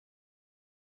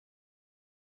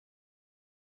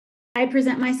I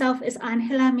present myself as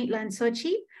Angela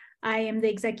Mitlan-Sochi. I am the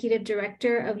Executive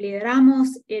Director of Lideramos.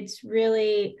 It's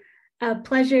really a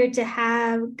pleasure to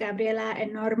have Gabriela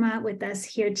and Norma with us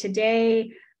here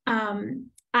today.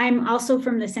 I'm also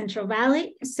from the Central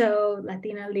Valley, so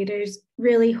Latina Leaders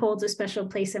really holds a special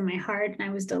place in my heart, and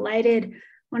I was delighted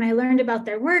when I learned about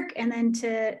their work, and then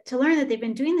to learn that they've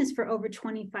been doing this for over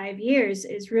 25 years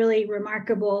is really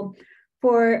remarkable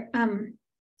for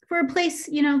a place,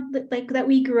 that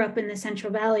we grew up in the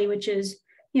Central Valley, which is,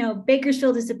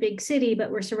 Bakersfield is a big city,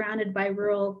 but we're surrounded by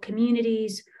rural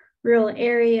communities, rural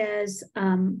areas,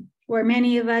 where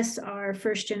many of us are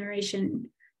first generation,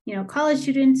 college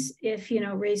students, if,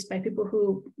 raised by people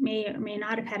who may or may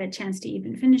not have had a chance to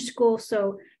even finish school.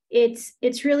 So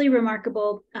it's really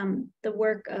remarkable, the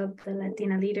work of the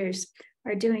Latina leaders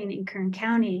are doing in Kern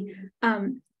County.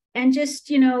 And just,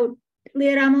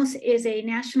 Lideramos is a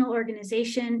national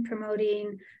organization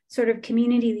promoting sort of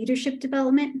community leadership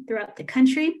development throughout the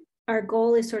country. Our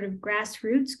goal is sort of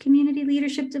grassroots community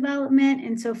leadership development.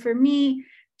 And so for me,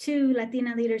 too,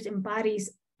 Latina Leaders embodies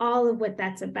all of what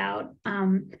that's about.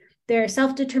 They're a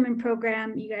self-determined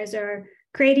program. You guys are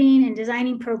creating and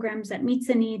designing programs that meets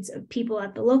the needs of people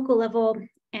at the local level.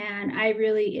 And I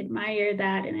really admire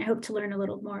that. And I hope to learn a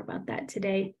little more about that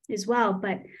today as well.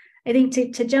 But I think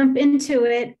to jump into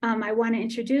it, I want to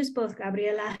introduce both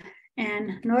Gabriela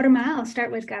and Norma. I'll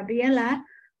start with Gabriela,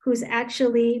 who's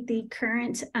actually the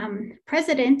current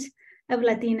president of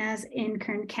Latinas in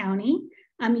Kern County.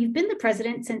 You've been the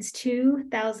president since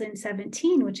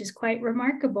 2017, which is quite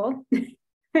remarkable.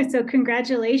 So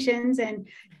congratulations and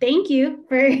thank you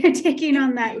for taking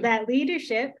on that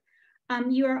leadership.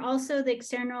 You are also the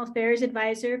External Affairs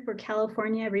Advisor for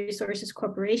California Resources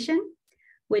Corporation,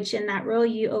 which in that role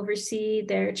you oversee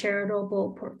their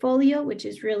charitable portfolio, which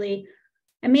is really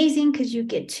amazing because you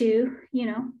get to,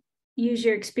 use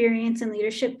your experience and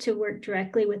leadership to work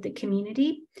directly with the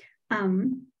community.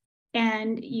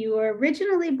 And you were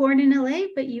originally born in LA,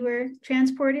 but you were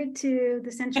transported to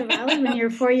the Central Valley when you were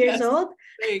 4 years old.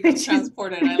 There you go,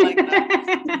 transported. I like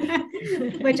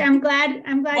that. Which I'm glad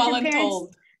well, your I'm parents.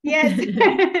 told. Yes,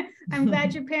 I'm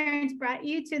glad your parents brought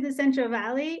you to the Central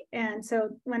Valley. And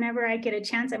so whenever I get a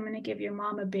chance, I'm going to give your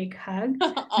mom a big hug.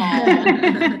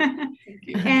 Thank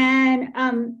you.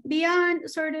 And beyond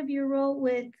sort of your role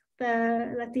with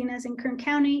the Latinas in Kern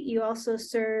County, you also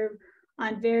serve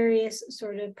on various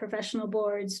sort of professional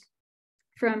boards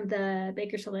from the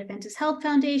Bakersfield Adventist Health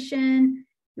Foundation.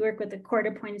 You work with the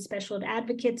court-appointed special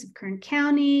advocates of Kern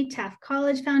County, Taft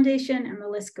College Foundation, and the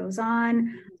list goes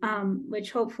on,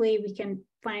 which hopefully we can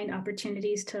find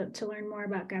opportunities to learn more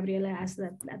about Gabriela as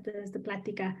the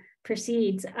plática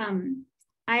proceeds.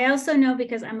 I also know,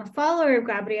 because I'm a follower of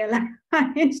Gabriela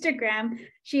on Instagram,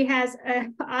 she has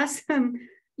an awesome,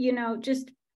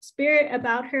 just spirit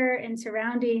about her and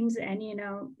surroundings. And,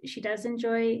 she does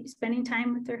enjoy spending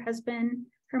time with her husband,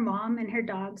 her mom, and her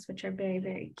dogs, which are very,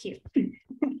 very cute.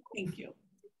 Thank you.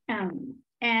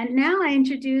 And now I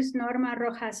introduce Norma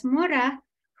Rojas-Mora,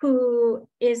 who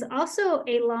is also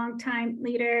a longtime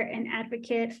leader and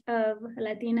advocate of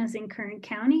Latinas in Kern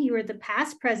County. You were the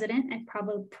past president and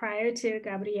probably prior to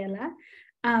Gabriela.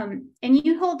 And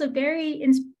you hold a very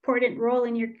important role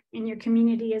in your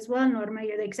community as well, Norma.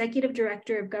 You're the Executive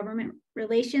Director of Government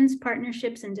Relations,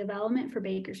 Partnerships, and Development for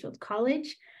Bakersfield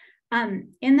College.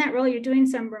 In that role, you're doing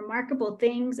some remarkable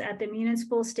things at the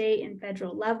municipal, state, and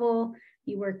federal level.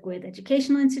 You work with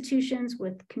educational institutions,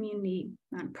 with community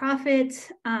nonprofits.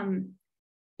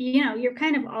 You're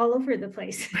kind of all over the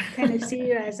place. I kind of see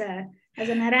you as an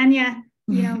araña,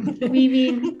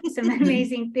 weaving some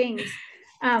amazing things.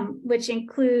 Which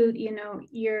include,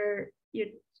 you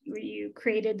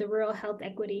created the Rural Health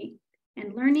Equity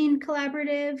and Learning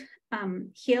Collaborative,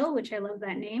 HEAL, which I love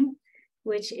that name,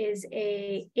 which is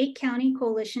a 8-county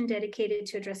coalition dedicated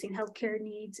to addressing healthcare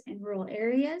needs in rural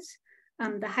areas.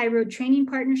 The High Road Training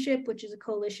Partnership, which is a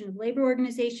coalition of labor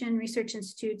organization, research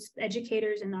institutes,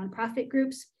 educators, and nonprofit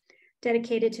groups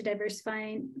dedicated to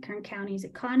diversifying Kern County's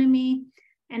economy.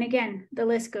 And again, the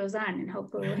list goes on, and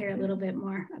hopefully we'll hear a little bit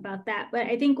more about that. But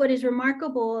I think what is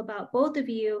remarkable about both of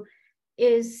you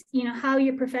is, how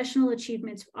your professional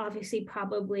achievements obviously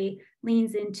probably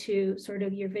leans into sort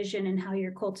of your vision and how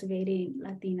you're cultivating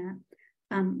Latina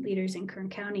leaders in Kern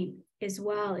County as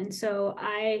well. And so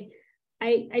I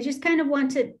just kind of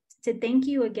want to thank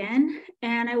you again.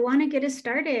 And I want to get us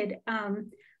started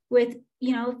with,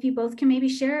 if you both can maybe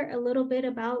share a little bit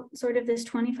about sort of this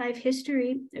 25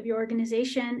 history of your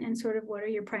organization and sort of what are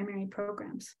your primary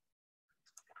programs.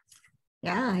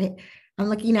 Yeah, I'm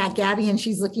looking at Gabby and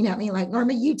she's looking at me like,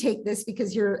 Norma, you take this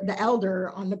because you're the elder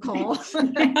on the call.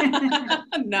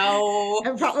 No.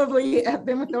 I probably have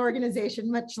been with the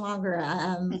organization much longer,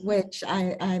 which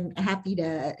I'm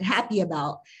happy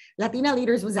about. Latina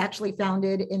Leaders was actually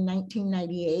founded in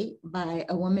 1998 by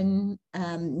a woman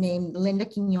named Linda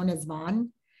Quiñones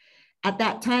Vaughn. At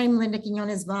that time, Linda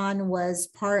Quiñones Vaughn was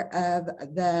part of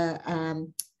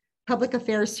the public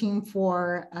affairs team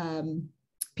for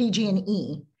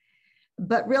PG&E.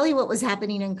 But really what was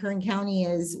happening in Kern County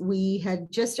is we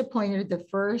had just appointed the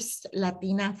first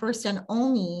and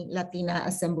only Latina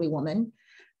assemblywoman.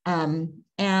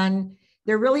 And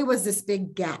there really was this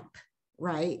big gap,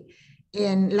 right,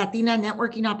 in Latina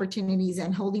networking opportunities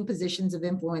and holding positions of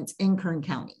influence in Kern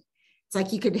County. It's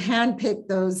like you could handpick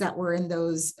those that were in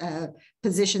those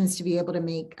positions to be able to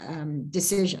make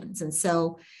decisions. And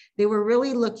so they were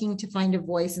really looking to find a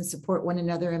voice and support one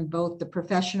another in both the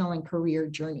professional and career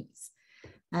journeys.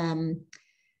 A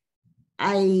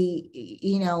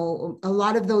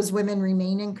lot of those women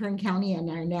remain in Kern County and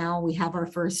are now, we have our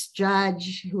first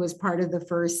judge who was part of the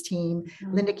first team.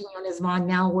 Mm-hmm. Linda Quiñones Vaughn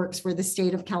now works for the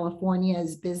state of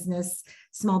California's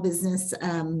small business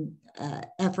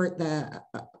effort, the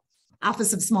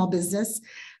Office of Small Business.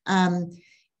 And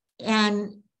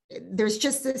there's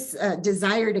just this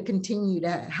desire to continue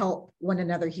to help one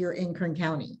another here in Kern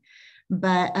County.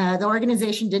 But the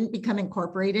organization didn't become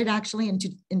incorporated actually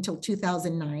until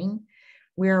 2009.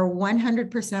 We're a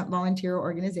 100% volunteer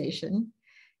organization.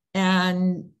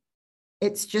 And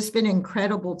it's just been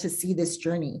incredible to see this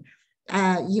journey.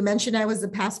 You mentioned I was the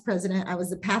past president. I was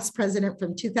the past president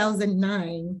from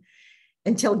 2009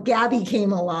 until Gabby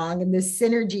came along, and this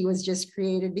synergy was just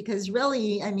created because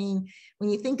really, I mean,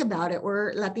 when you think about it,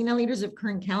 we're Latina Leaders of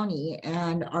Kern County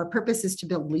and our purpose is to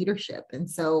build leadership. And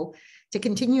so to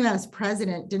continue as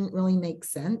president didn't really make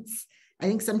sense. I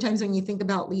think sometimes when you think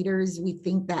about leaders, we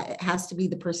think that it has to be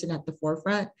the person at the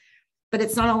forefront, but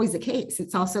it's not always the case.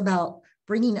 It's also about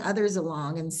bringing others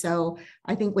along. And so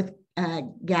I think with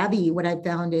Gabby, what I've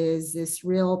found is this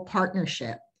real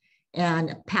partnership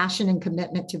and passion and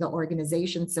commitment to the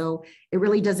organization. So it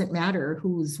really doesn't matter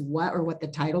who's what or what the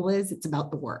title is, it's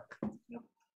about the work. Yep.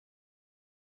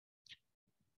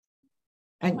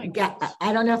 And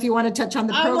I don't know if you want to touch on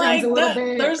the programs a little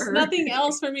bit. There's nothing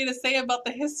else for me to say about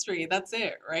the history. That's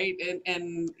it, right?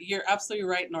 And you're absolutely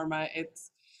right, Norma.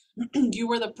 It's you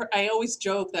were I always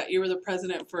joke that you were the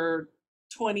president for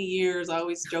 20 years. I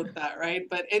always joke that, right?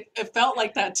 But it felt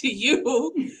like that to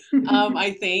you,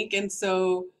 I think. And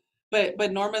so,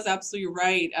 but Norma's absolutely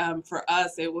right. For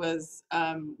us, it was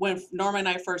when Norma and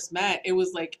I first met, it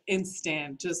was like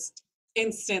instant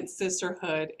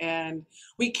sisterhood, and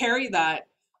we carry that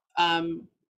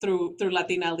through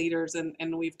Latina Leaders,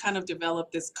 and we've kind of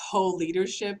developed this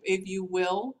co-leadership, if you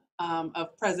will,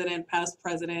 of president, past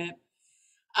president.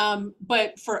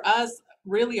 But for us,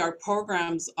 really, our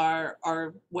programs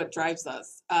are what drives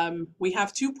us. We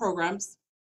have two programs.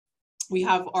 We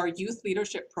have our Youth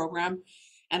Leadership Program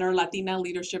and our Latina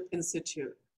Leadership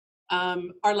Institute.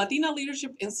 Our Latina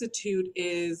Leadership Institute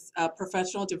is a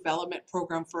professional development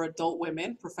program for adult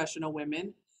women, professional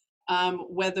women,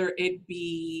 whether it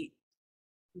be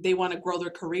they want to grow their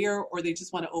career or they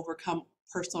just want to overcome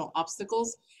personal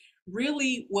obstacles.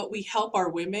 Really, what we help our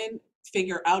women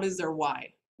figure out is their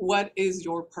why. What is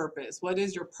your purpose? What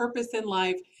is your purpose in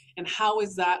life? And how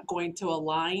is that going to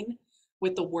align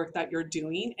with the work that you're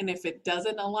doing? And if it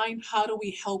doesn't align, how do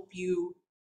we help you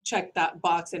check that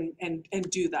box and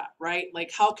do that, right?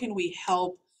 Like, how can we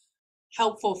help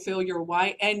fulfill your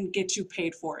why and get you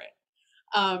paid for it?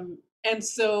 And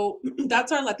so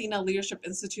that's our Latina Leadership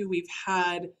Institute. We've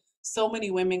had so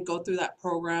many women go through that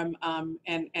program,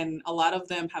 and a lot of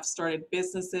them have started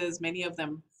businesses. Many of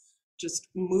them just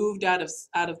moved out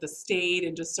of the state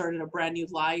and just started a brand new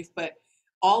life. But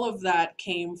all of that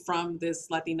came from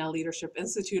this Latina Leadership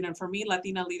Institute. And for me,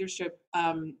 Latina Leadership,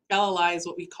 LLI is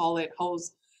what we call it,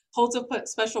 holds a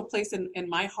special place in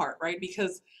my heart, right?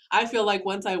 Because I feel like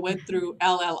once I went through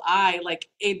LLI, like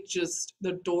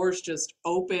the doors just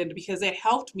opened, because it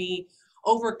helped me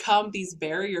overcome these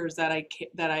barriers that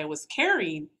I was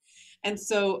carrying. And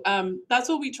so that's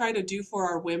what we try to do for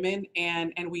our women,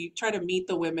 and we try to meet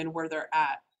the women where they're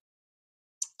at.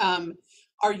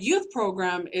 Our youth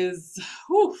program is,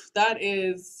 that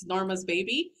is Norma's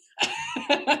baby.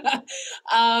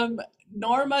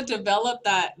 Norma developed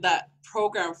that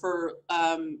program for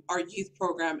our youth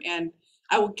program, and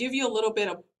I will give you a little bit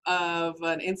of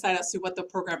an insight as to what the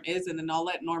program is, and then I'll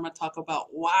let Norma talk about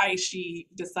why she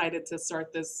decided to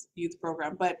start this youth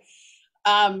program. But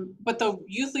the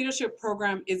youth leadership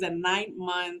program is a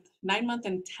 9-month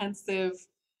intensive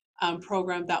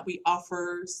program that we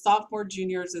offer sophomore,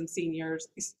 juniors, and seniors.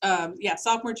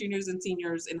 Sophomore, juniors, and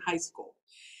seniors in high school.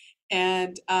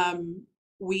 And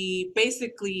we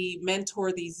basically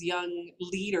mentor these young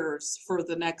leaders for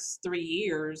the next 3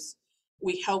 years.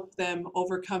 We help them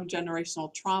overcome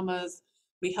generational traumas.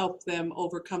 We help them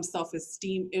overcome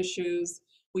self-esteem issues.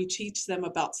 We teach them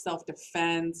about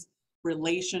self-defense,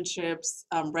 relationships,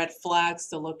 red flags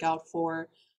to look out for.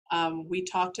 We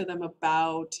talk to them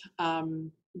about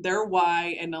their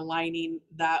why and aligning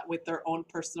that with their own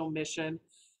personal mission.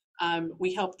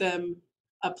 We help them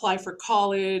apply for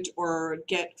college or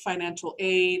get financial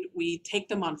aid. We take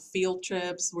them on field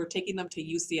trips. We're taking them to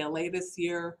UCLA this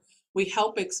year. We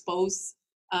help expose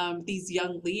these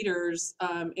young leaders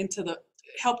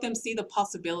help them see the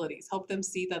possibilities, help them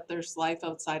see that there's life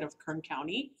outside of Kern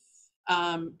County,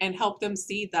 and help them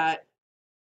see that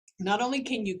not only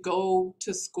can you go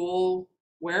to school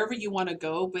wherever you want to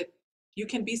go, but you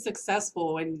can be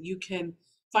successful and you can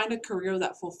find a career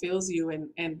that fulfills you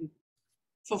and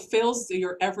fulfills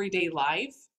your everyday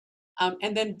life,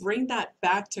 and then bring that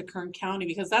back to Kern County,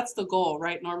 because that's the goal,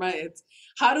 right, Norma? It's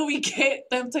how do we get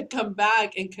them to come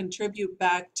back and contribute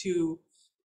back to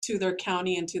their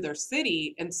county and to their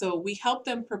city? And so we help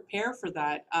them prepare for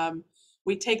that.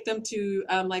 We take them to,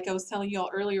 like I was telling you all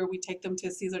earlier, we take them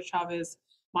to Cesar Chavez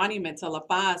Monument, to La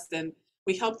Paz, and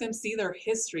we help them see their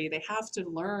history. They have to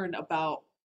learn about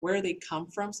where they come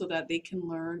from so that they can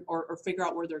learn or figure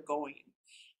out where they're going.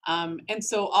 And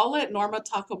so I'll let Norma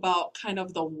talk about kind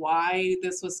of the why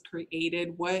this was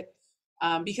created,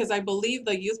 because I believe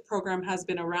the youth program has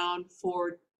been around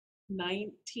for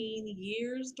 19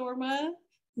 years, Norma.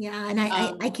 Yeah, and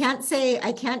I can't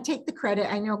take the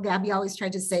credit. I know Gabby always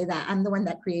tried to say that I'm the one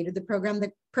that created the program.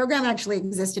 The program actually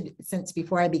existed since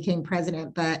before I became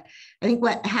president, but I think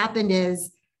what happened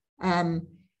is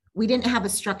we didn't have a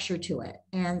structure to it.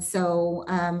 And so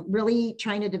really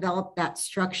trying to develop that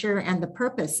structure, and the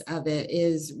purpose of it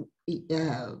is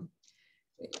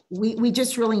we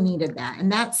just really needed that.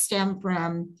 And that stemmed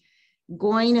from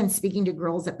going and speaking to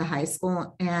girls at the high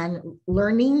school and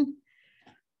learning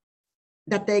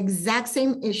that the exact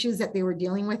same issues that they were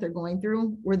dealing with or going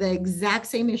through were the exact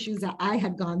same issues that I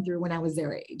had gone through when I was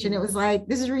their age. And it was like,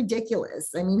 this is ridiculous.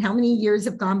 I mean, how many years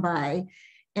have gone by?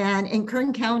 And in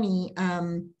Kern County,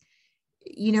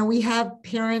 we have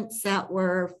parents that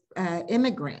were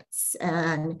immigrants,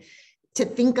 and to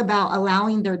think about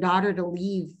allowing their daughter to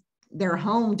leave their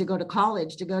home to go to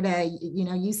college, to go to,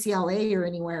 UCLA or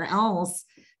anywhere else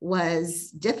was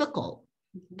difficult.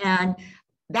 Mm-hmm. And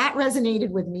that resonated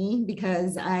with me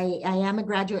because I am a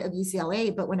graduate of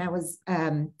UCLA, but when I was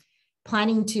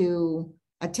planning to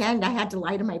attend, I had to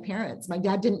lie to my parents. My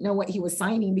dad didn't know what he was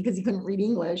signing because he couldn't read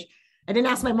English. I didn't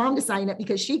ask my mom to sign it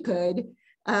because she could.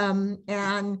 And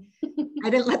I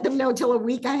didn't let them know till a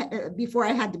week before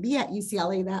I had to be at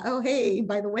UCLA that, oh, hey,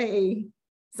 by the way,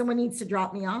 someone needs to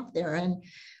drop me off there. And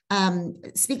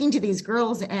speaking to these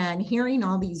girls and hearing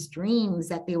all these dreams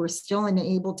that they were still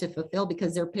unable to fulfill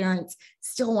because their parents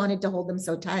still wanted to hold them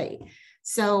so tight.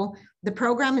 So the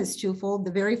program is twofold.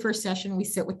 The very first session, we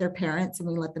sit with their parents and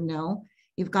we let them know,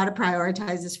 you've got to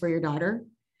prioritize this for your daughter,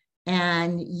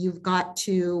 and you've got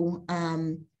to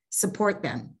support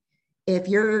them. If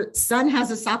your son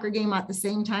has a soccer game at the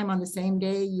same time on the same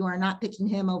day, you are not picking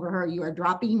him over her. You are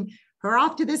dropping her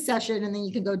off to this session, and then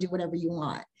you can go do whatever you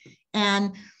want.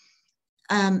 And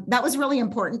that was really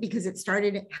important because it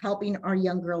started helping our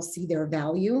young girls see their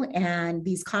value, and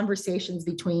these conversations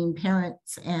between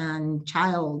parents and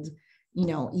child,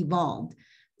 evolved.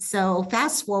 So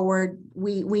fast forward,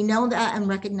 we know that and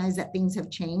recognize that things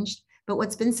have changed. But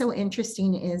what's been so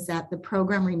interesting is that the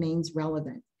program remains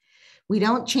relevant. We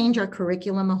don't change our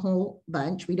curriculum a whole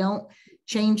bunch. We don't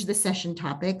change the session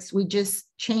topics. We just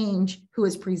change who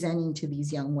is presenting to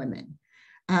these young women.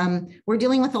 We're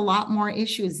dealing with a lot more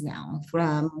issues now,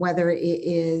 from whether it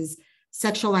is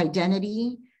sexual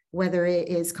identity, whether it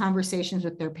is conversations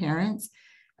with their parents,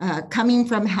 coming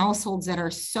from households that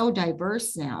are so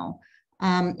diverse now.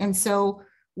 And so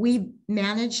we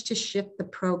managed to shift the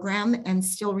program and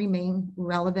still remain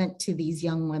relevant to these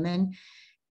young women.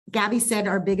 Gabby said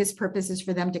our biggest purpose is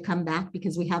for them to come back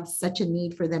because we have such a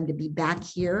need for them to be back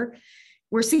here.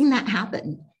 We're seeing that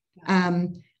happen.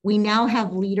 We now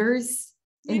have leaders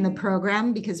in the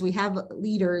program because we have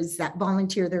leaders that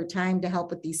volunteer their time to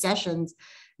help with these sessions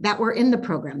that were in the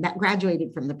program, that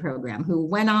graduated from the program, who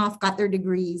went off, got their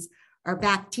degrees, are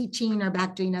back teaching, are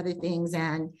back doing other things.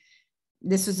 And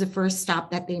this was the first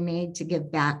stop that they made to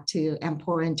give back to and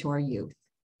pour into our youth.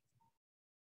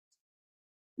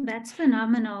 That's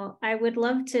phenomenal. I would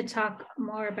love to talk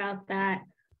more about that.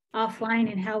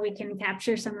 offline and how we can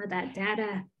capture some of that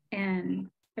data and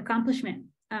accomplishment.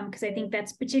 Because I think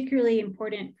that's particularly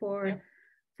important for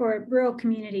rural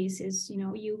communities is,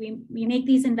 we make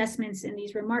these investments in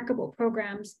these remarkable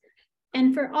programs,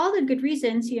 and for all the good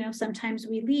reasons, sometimes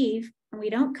we leave and we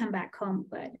don't come back home.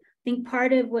 But I think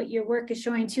part of what your work is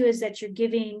showing too is that you're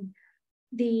giving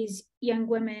these young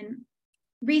women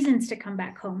reasons to come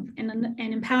back home and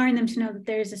empowering them to know that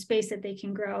there is a space that they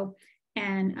can grow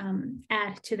and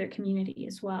add to their community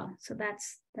as well. So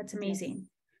that's amazing.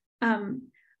 In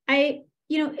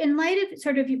light of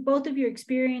sort of both of your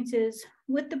experiences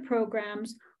with the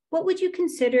programs, what would you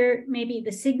consider maybe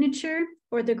the signature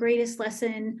or the greatest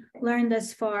lesson learned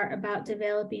thus far about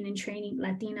developing and training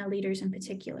Latina leaders in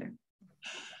particular?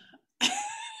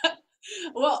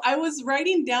 Well, I was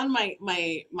writing down my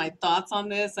thoughts on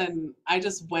this, and I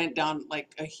just went down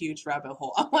like a huge rabbit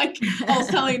hole. I was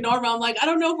telling Norma, I'm like, I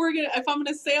don't know if I'm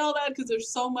gonna say all that because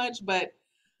there's so much, but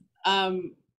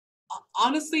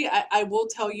honestly, I will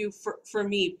tell you, for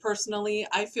me personally,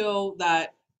 I feel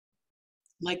that,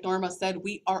 like Norma said,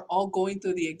 we are all going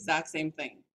through the exact same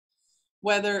thing.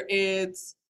 Whether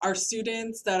it's our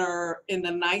students that are in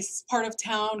the nice part of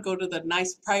town, go to the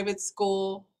nice private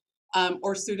school,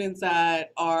 or students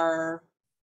that are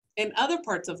in other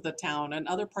parts of the town and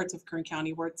other parts of Kern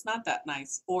County where it's not that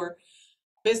nice, or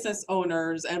business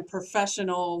owners and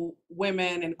professional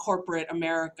women in corporate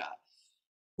America.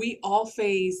 We all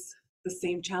face the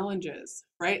same challenges,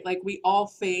 right? Like we all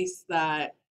face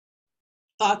that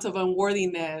thoughts of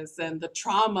unworthiness and the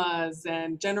traumas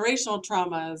and generational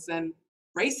traumas and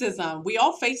racism. We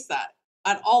all face that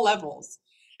at all levels.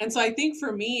 And so I think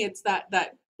for me, it's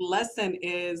that lesson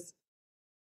is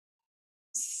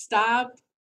stop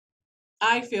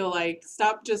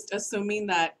just assuming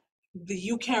that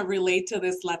you can't relate to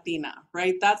this Latina,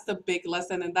 right? That's the big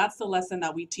lesson. And that's the lesson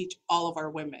that we teach all of our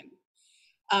women.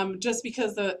 Just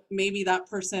because maybe that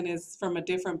person is from a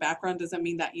different background doesn't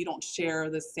mean that you don't share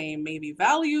the same maybe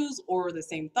values or the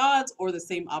same thoughts or the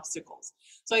same obstacles.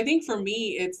 So I think for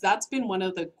me, that's been one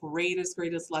of the greatest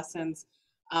lessons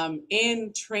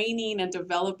in training and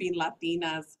developing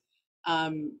Latinas.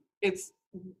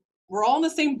 We're all in the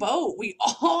same boat. We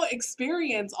all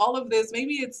experience all of this.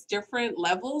 Maybe it's different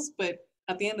levels, but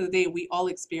at the end of the day, we all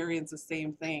experience the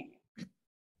same thing.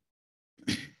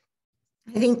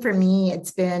 I think for me,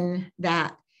 it's been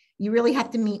that you really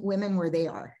have to meet women where they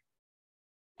are.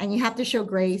 And you have to show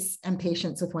grace and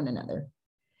patience with one another.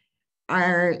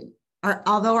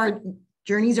 Although our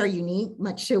journeys are unique,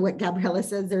 much to what Gabriela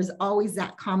says, there's always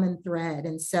that common thread.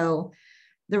 And so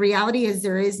the reality is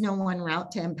there is no one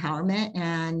route to empowerment,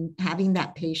 and having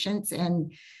that patience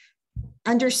and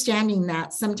understanding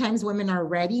that sometimes women are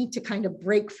ready to kind of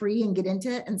break free and get into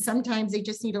it, and sometimes they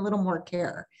just need a little more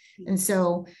care. And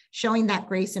so showing that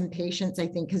grace and patience, I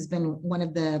think, has been one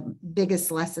of the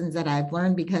biggest lessons that I've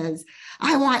learned, because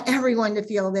I want everyone to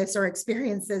feel this or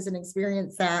experience this and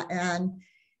experience that. And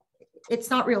it's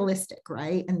not realistic,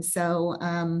 right? And so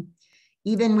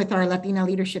even with our Latina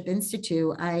Leadership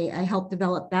Institute, I helped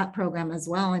develop that program as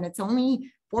well. And it's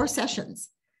only 4 sessions,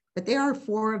 but they are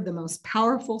 4 of the most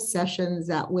powerful sessions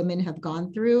that women have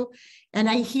gone through. And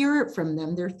I hear it from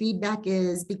them. Their feedback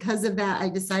is, because of that, I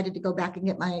decided to go back and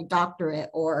get my doctorate,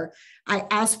 or I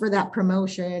asked for that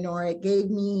promotion, or it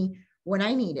gave me what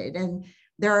I needed. And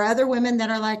there are other women that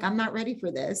are like, I'm not ready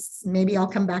for this. Maybe I'll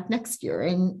come back next year.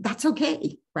 And that's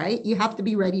okay, right? You have to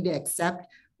be ready to accept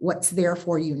what's there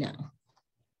for you now.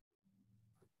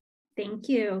 Thank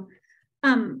you.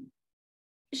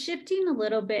 Shifting a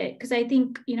little bit, because I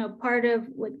think, part of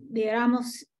what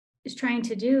Lideramos is trying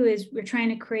to do is we're trying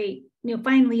to create,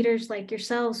 find leaders like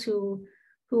yourselves who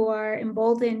are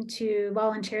emboldened to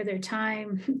volunteer their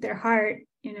time, their heart,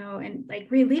 and like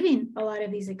reliving a lot of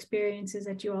these experiences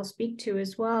that you all speak to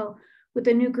as well with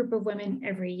a new group of women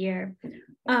every year.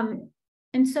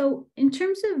 And so in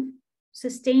terms of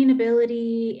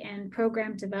sustainability and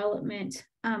program development,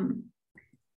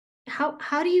 how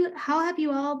have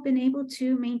you all been able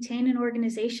to maintain an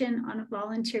organization on a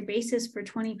volunteer basis for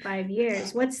 25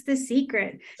 years? What's the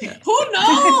secret? Who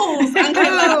knows?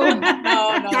 No.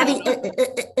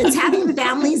 It's having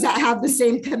families that have the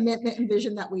same commitment and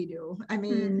vision that we do. I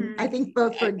mean, I think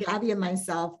both for Gabby and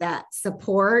myself, that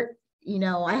support,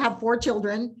 I have 4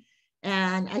 children.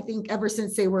 And I think ever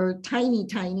since they were tiny,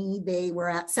 they were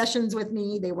at sessions with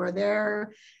me. They were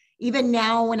there. Even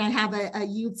now when I have a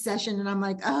youth session and I'm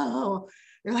like, oh,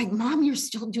 they're like, Mom, you're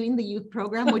still doing the youth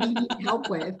program. What do you need help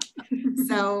with?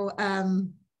 So,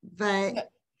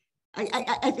 but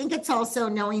I think it's also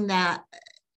knowing that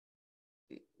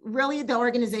really the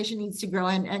organization needs to grow.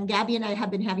 And Gabby and I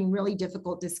have been having really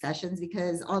difficult discussions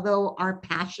because although our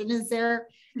passion is there,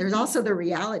 there's also the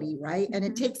reality, right? And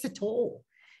it takes a toll.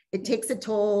 It takes a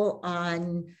toll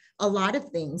on a lot of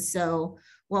things. So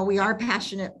while we are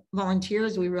passionate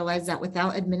volunteers, we realize that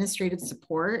without administrative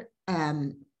support,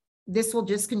 this will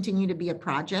just continue to be a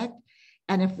project.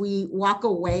 And if we walk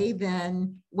away,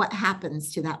 then what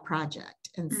happens to that project?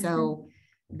 And so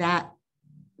that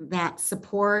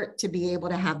support to be able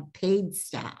to have paid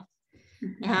staff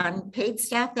and paid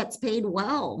staff that's paid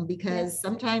well, because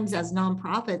sometimes as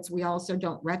nonprofits, we also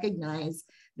don't recognize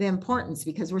the importance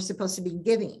because we're supposed to be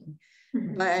giving,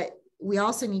 but we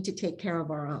also need to take care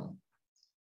of our own.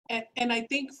 And I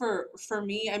think for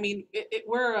me, I mean,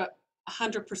 we're a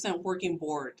 100% working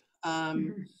board.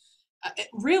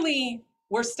 Really,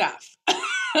 we're staff.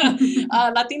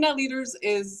 Latina Leaders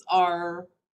is our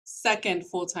second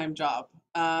full-time job.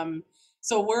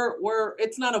 So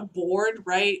it's not a board,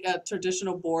 right? A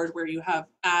traditional board where you have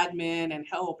admin and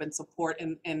help and support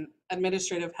and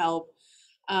administrative help.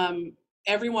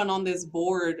 Everyone on this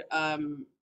board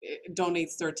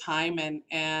donates their time,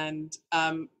 and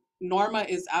Norma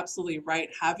is absolutely right.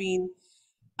 Having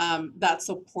that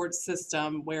support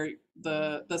system where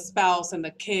the spouse and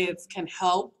the kids can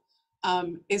help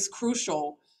is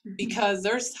crucial, because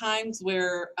there's times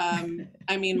where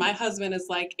I mean, my husband is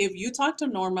like, if you talk to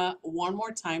Norma one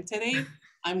more time today,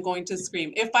 I'm going to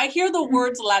scream. If I hear the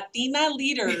words Latina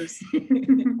Leaders,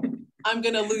 I'm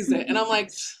gonna lose it. And I'm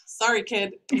like, sorry,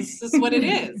 kid, this is what it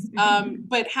is.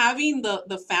 But having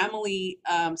the family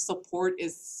support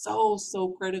is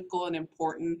so critical and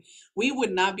important. We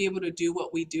would not be able to do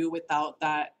what we do without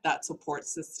that support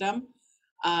system.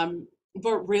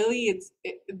 But really,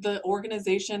 the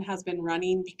organization has been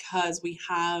running because we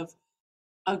have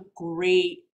a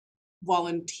great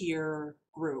volunteer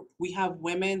group. We have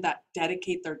women that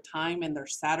dedicate their time and their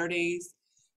Saturdays.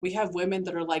 We have women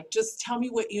that are like, just tell me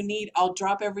what you need. I'll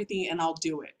drop everything and I'll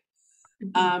do it.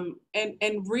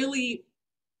 And really,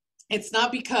 it's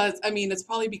not because, I mean, it's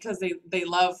probably because they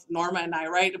love Norma and I,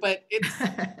 right? But it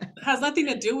has nothing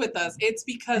to do with us. It's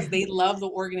because they love the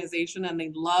organization and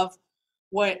they love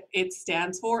what it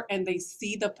stands for, and they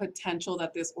see the potential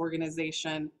that this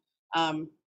organization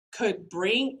could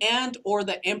bring, and or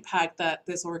the impact that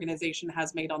this organization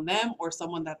has made on them or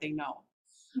someone that they know.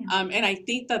 And I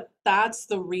think that that's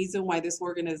the reason why this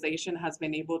organization has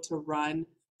been able to run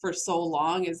for so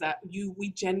long, is that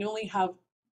we genuinely have a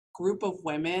group of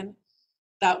women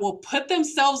that will put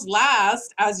themselves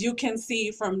last, as you can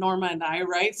see from Norma and I,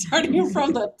 right? Starting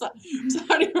from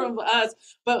us,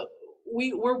 but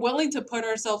we're willing to put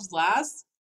ourselves last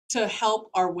to help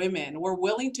our women. We're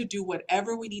willing to do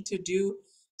whatever we need to do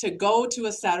to go to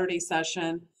a Saturday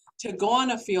session, to go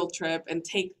on a field trip and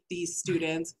take these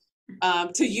students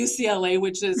to UCLA,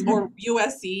 which is, or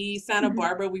USC, Santa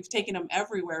Barbara. We've taken them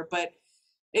everywhere, but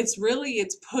it's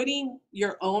putting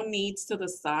your own needs to the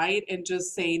side and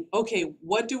just saying, okay,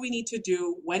 what do we need to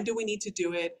do? When do we need to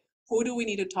do it? Who do we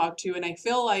need to talk to? And I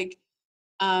feel like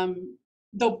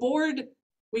the board,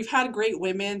 we've had great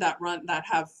women that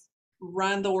have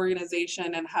run the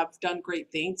organization and have done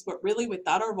great things, but really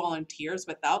without our volunteers,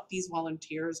 without these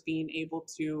volunteers being able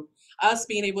to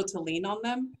lean on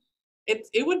them,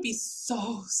 it would be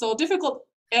so difficult.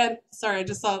 And sorry, I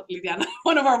just saw Liliana,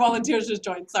 one of our volunteers just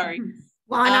joined, sorry.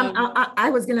 Well, and I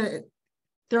was going to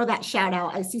throw that shout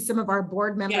out. I see some of our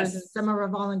board members and some of our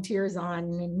volunteers on,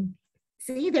 and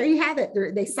see, there you have it.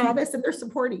 They saw this and they're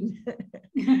supporting.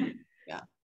 Yeah.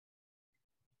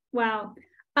 Wow.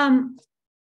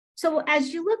 So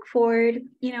as you look forward,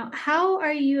 how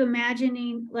are you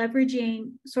imagining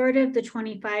leveraging sort of the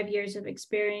 25 years of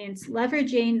experience,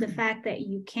 leveraging the fact that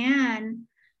you can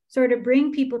sort of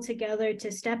bring people together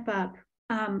to step up,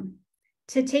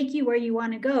 to take you where you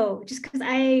want to go? Just because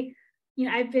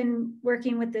I've been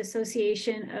working with the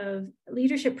Association of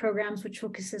Leadership Programs, which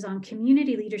focuses on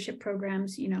community leadership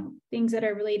programs, things that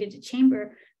are related to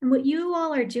chamber. And what you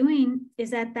all are doing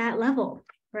is at that level,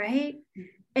 right?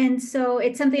 And so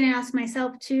it's something I ask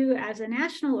myself too, as a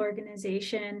national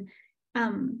organization,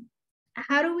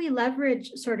 how do we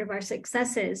leverage sort of our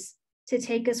successes to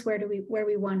take us where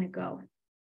we want to go?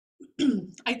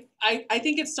 I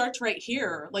think it starts right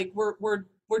here. Like we're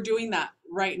doing that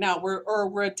right now.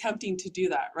 We're attempting to do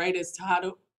that, right? Is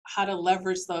how to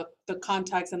leverage the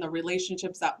contacts and the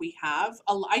relationships that we have.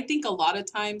 I think a lot of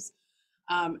times,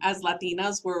 as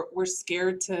Latinas, we're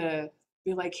scared to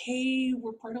be like, hey,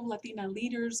 we're part of Latina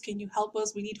Leaders. Can you help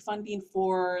us? We need funding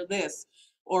for this,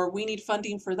 or we need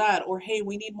funding for that, or hey,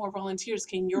 we need more volunteers.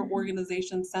 Can your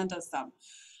organization send us some?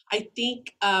 I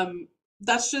think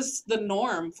that's just the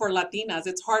norm for Latinas.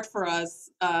 It's hard for us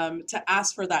to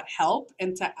ask for that help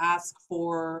and to ask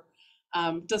for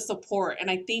the support. And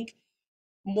I think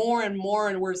more and more,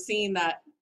 and we're seeing that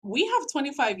we have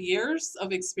 25 years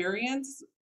of experience.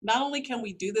 Not only can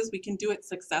we do this, we can do it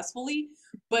successfully,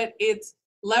 but it's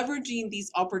leveraging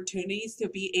these opportunities to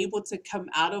be able to come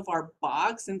out of our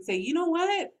box and say, you know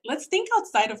what, let's think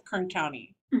outside of Kern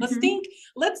County. Let's think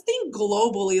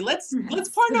globally. Let's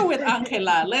partner with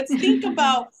Angela. Let's think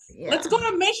about, let's go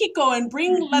to Mexico and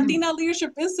bring Latina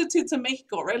Leadership Institute to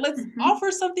Mexico, right? Let's offer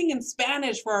something in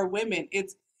Spanish for our women.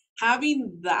 It's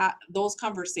having those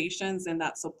conversations and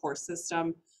that support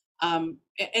system, and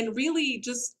really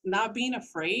just not being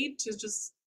afraid to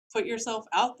just put yourself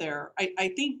out there.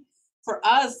 I think for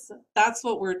us, that's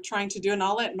what we're trying to do. And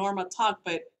I'll let Norma talk,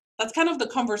 but that's kind of the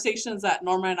conversations that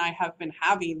Norma and I have been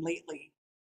having lately.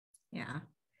 Yeah,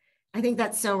 I think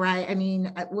that's so right. I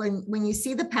mean, when you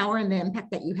see the power and the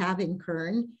impact that you have in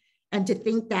Kern, and to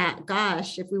think that,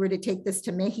 gosh, if we were to take this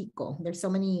to Mexico, there's so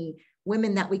many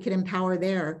women that we could empower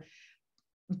there.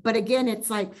 But again, it's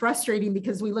like frustrating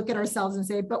because we look at ourselves and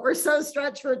say, but we're so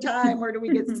stretched for time. Where do we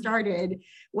get started?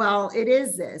 Well, it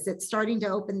is this. It's starting to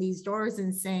open these doors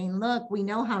and saying, look, we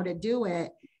know how to do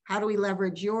it. How do we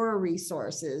leverage your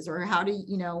resources? Or how do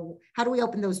we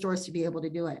open those doors to be able to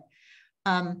do it?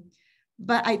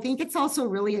 But I think it's also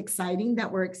really exciting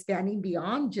that we're expanding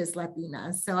beyond just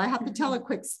Latinas. So I have to tell a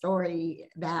quick story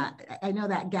that I know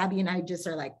that Gabby and I just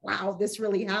are like, wow, this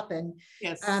really happened.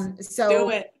 Yes, so do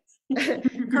it.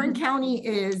 Kern County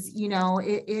is,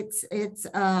 it's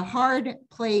a hard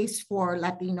place for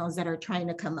Latinos that are trying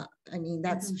to come up. I mean,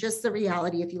 that's just the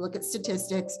reality. If you look at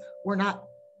statistics, we're not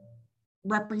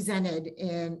represented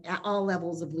at all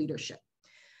levels of leadership.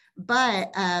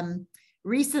 But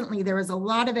recently, there was a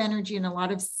lot of energy and a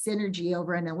lot of synergy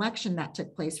over an election that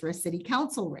took place for a city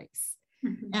council race.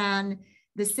 And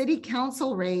the city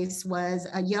council race was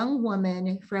a young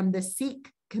woman from the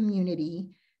Sikh community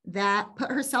that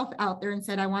put herself out there and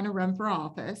said, I want to run for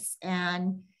office.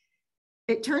 And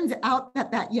it turns out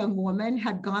that that young woman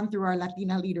had gone through our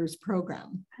Latina Leaders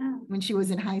program when she was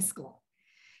in high school.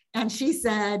 And she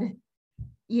said,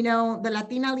 the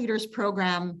Latina Leaders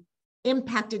program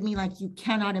impacted me like you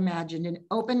cannot imagine and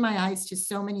opened my eyes to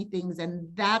so many things. And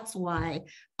that's why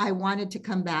I wanted to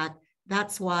come back.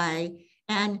 That's why.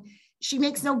 And she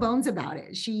makes no bones about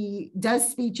it. She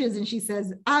does speeches and she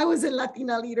says, I was a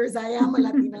Latina leader. I am a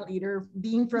Latina leader,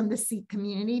 being from the Sikh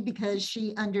community, because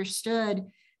she understood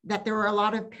that there were a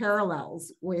lot of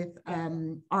parallels with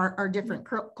our different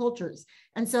cultures.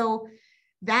 And so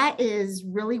that is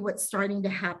really what's starting to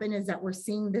happen, is that we're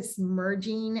seeing this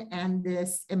merging and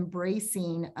this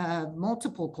embracing of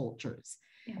multiple cultures.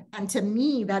 Yeah. And to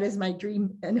me, that is my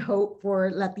dream and hope for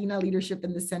Latina leadership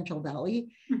in the Central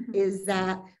Valley, is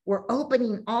that we're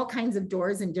opening all kinds of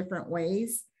doors in different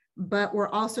ways, but we're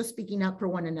also speaking up for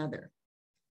one another.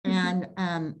 And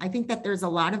I think that there's a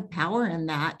lot of power in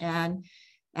that. And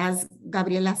as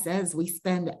Gabriela says, we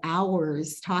spend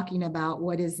hours talking about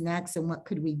what is next and what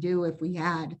could we do if we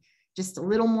had just a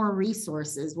little more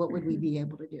resources. What would we be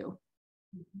able to do?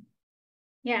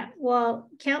 Yeah, well,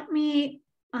 count me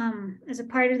as a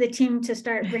part of the team to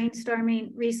start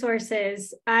brainstorming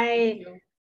resources. I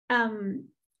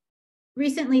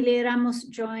recently Lideramos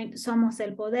joined Somos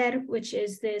el Poder, which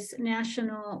is this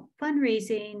national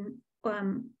fundraising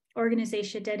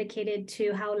organization dedicated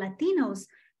to how Latinos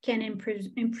can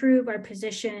improve our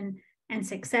position and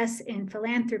success in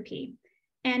philanthropy.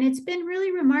 And it's been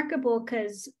really remarkable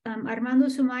because Armando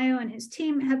Sumayo and his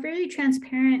team have really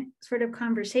transparent sort of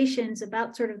conversations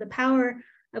about sort of the power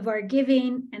of our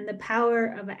giving and the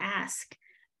power of ask.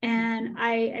 And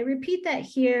I repeat that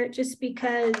here just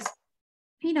because,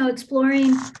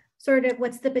 exploring sort of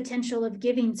what's the potential of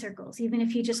giving circles, even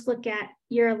if you just look at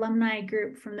your alumni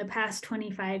group from the past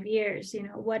 25 years,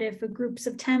 what if a groups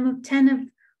of 10 of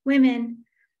women,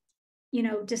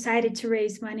 decided to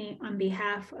raise money on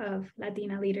behalf of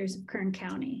Latina leaders of Kern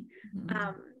County.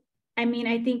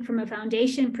 I think from a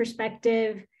foundation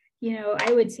perspective,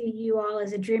 I would see you all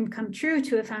as a dream come true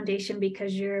to a foundation,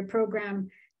 because you're a program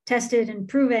tested and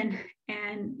proven,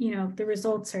 and, the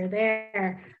results are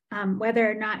there. Whether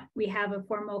or not we have a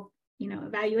formal,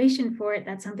 evaluation for it,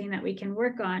 that's something that we can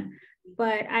work on.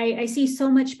 But I see so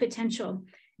much potential.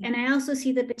 And I also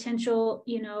see the potential,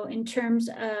 in terms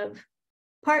of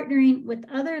partnering with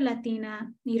other Latina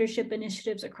leadership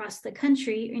initiatives across the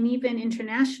country and even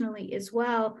internationally as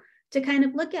well, to kind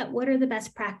of look at what are the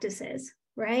best practices,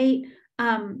 right?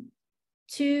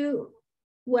 To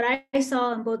what I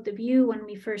saw in both of you when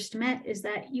we first met is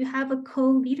that you have a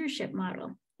co-leadership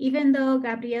model. even though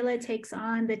Gabriela takes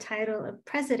on the title of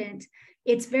president,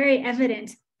 it's very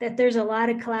evident that there's a lot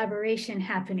of collaboration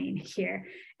happening here,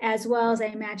 as well as I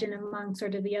imagine among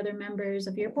sort of the other members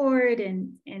of your board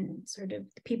and sort of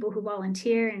the people who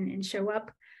volunteer and show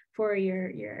up for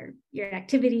your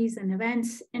activities and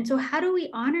events. And so how do we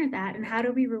honor that, and how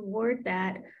do we reward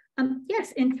that?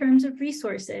 Yes, in terms of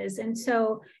resources. And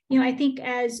so, I think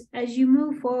as you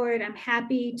move forward, I'm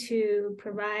happy to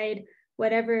provide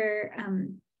whatever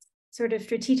sort of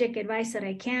strategic advice that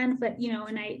I can, but,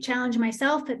 and I challenge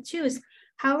myself too, is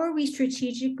how are we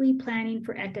strategically planning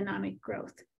for economic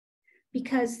growth?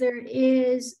 Because there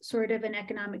is sort of an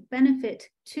economic benefit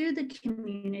to the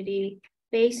community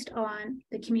based on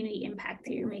the community impact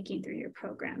that you're making through your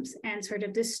programs. And sort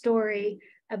of this story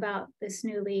about this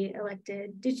newly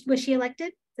elected, was she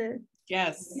elected?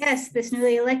 Yes. Yes, this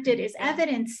newly elected is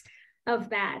evidence of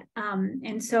that.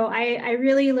 And so I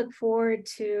really look forward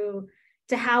to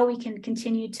how we can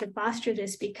continue to foster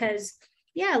this, because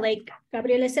like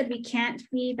Gabriela said, we can't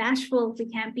be bashful, we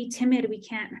can't be timid, we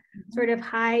can't sort of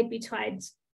hide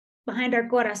behind our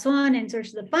corazón and sort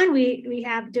of the fun we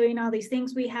have doing all these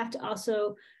things. We have to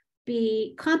also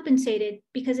be compensated,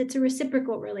 because it's a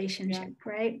reciprocal relationship,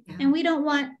 right? Yeah. And we don't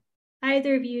want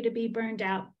either of you to be burned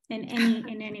out in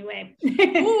any way.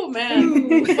 Oh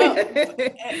man. Well,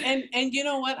 and you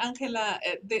know what, Angela,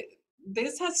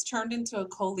 this has turned into a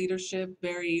co-leadership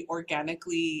very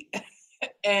organically.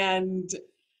 And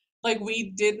like,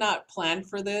 we did not plan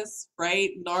for this,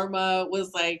 right? Norma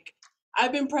was like,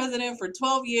 I've been president for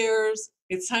 12 years.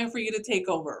 It's time for you to take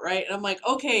over, right? And I'm like,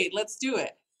 okay, let's do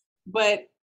it. But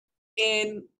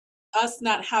in us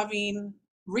not having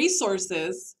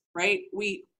resources, right,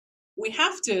 we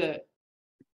have to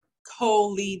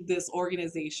co-lead this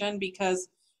organization, because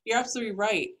you're absolutely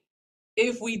right.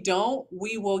 If we don't,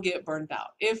 we will get burned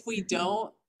out. If we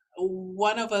don't,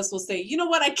 one of us will say, you know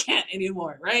what, I can't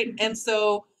anymore, right? And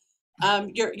so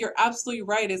you're absolutely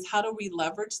right, is how do we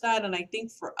leverage that? And I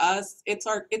think for us, it's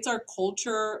our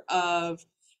culture of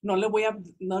no le voy a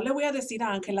decir a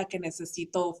Angela que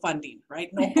necesito funding, right?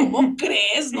 No, ¿cómo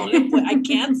crees? I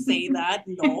can't say that,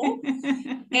 no.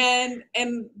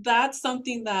 And that's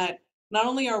something that not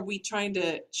only are we trying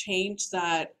to change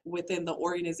that within the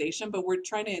organization, but we're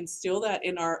trying to instill that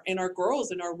in our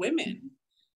girls and our women.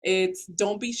 It's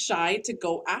don't be shy to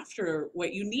go after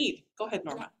what you need. Go ahead,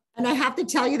 Norma. And I have to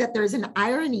tell you that there's an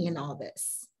irony in all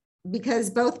this, because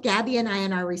both Gabby and I,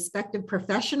 in our respective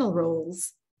professional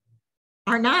roles,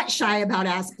 are not shy about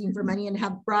asking for money and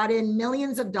have brought in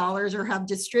millions of dollars or have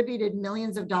distributed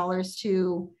millions of dollars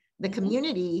to the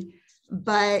community.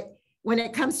 But when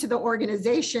it comes to the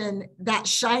organization, that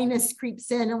shyness creeps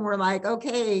in, and we're like,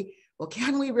 okay, well,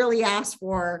 can we really ask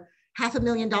for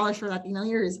 $500,000 for Latino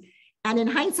leaders? And in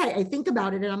hindsight, I think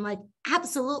about it and I'm like,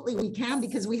 absolutely we can,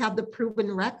 because we have the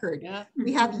proven record. Yeah.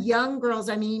 We have young girls.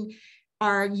 I mean,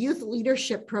 our youth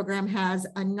leadership program has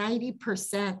a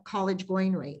 90% college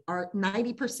going rate.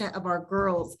 90% of our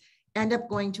girls end up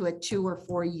going to a 2 or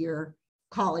 4 year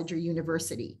college or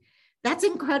university. That's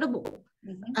incredible.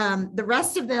 Mm-hmm. The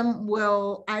rest of them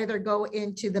will either go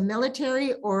into the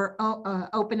military or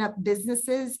open up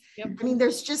businesses. Yep. I mean,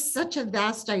 there's just such a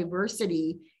vast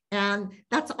diversity. And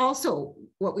that's also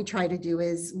what we try to do,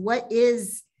 is what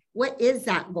is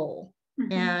that goal?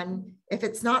 Mm-hmm. And if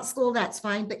it's not school, that's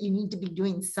fine, but you need to be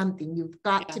doing something. You've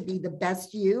got to be the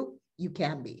best you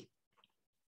can be.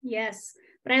 Yes,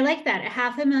 but I like that,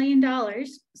 $500,000.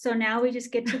 So now we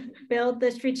just get to build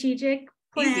the strategic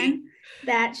plan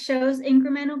that shows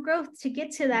incremental growth to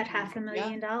get to that $500,000.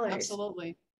 Yeah,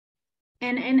 absolutely.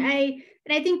 And I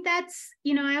think that's,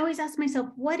 I always ask myself,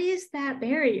 what is that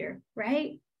barrier,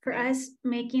 right? For us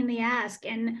making the ask.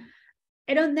 And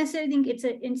I don't necessarily think it's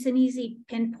an easy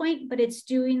pinpoint, but it's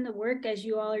doing the work as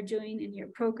you all are doing in your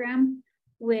program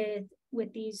with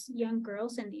these young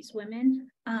girls and these women.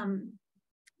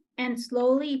 And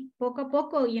slowly, poco a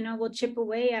poco, we'll chip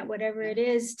away at whatever it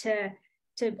is to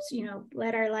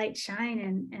let our light shine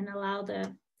and allow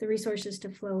the resources to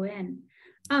flow in.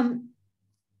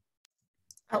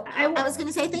 I was going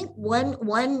to say, I think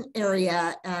one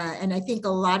area, and I think a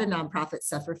lot of nonprofits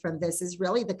suffer from this, is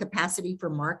really the capacity for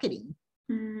marketing.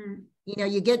 Mm.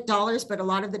 You get dollars, but a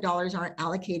lot of the dollars aren't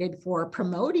allocated for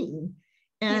promoting.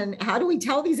 And how do we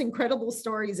tell these incredible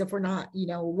stories if we're not,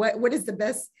 what is the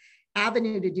best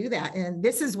avenue to do that? And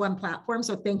this is one platform.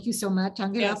 So thank you so much,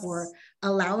 Angela, for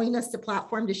allowing us the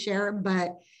platform to share.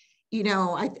 But,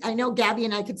 I know Gabby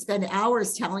and I could spend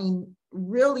hours telling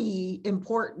really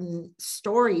important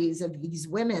stories of these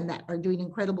women that are doing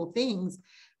incredible things.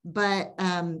 But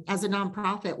as a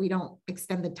nonprofit, we don't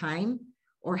extend the time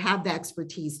or have the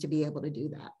expertise to be able to do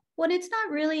that. Well, it's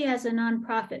not really as a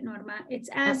nonprofit, Norma. It's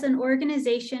as an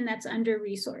organization that's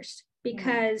under-resourced,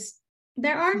 because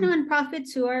there are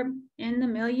nonprofits who are in the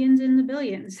millions and the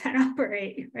billions that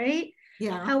operate, right?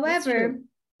 Yeah. However,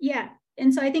 yeah.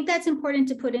 And so I think that's important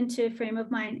to put into frame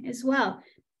of mind as well.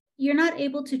 You're not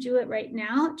able to do it right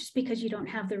now just because you don't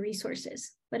have the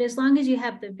resources. But as long as you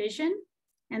have the vision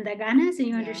and the ganas, and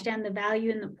you understand the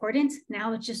value and the importance,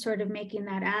 now it's just sort of making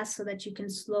that ask so that you can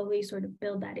slowly sort of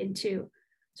build that into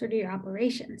sort of your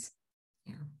operations.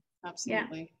 Yeah,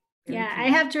 absolutely. Yeah, I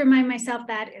have to remind myself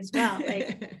that as well.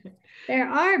 Like, there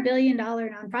are billion-dollar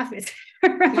nonprofits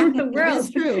around the world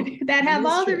that have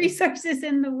all the resources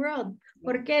in the world.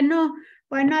 ¿Por qué no?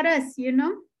 Why not us, you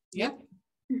know? Yep.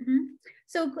 Mm-hmm.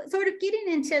 So sort of getting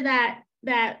into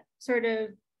that sort of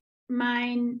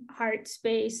mind, heart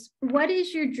space, what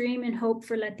is your dream and hope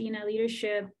for Latina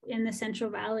leadership in the Central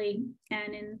Valley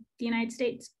and in the United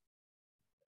States?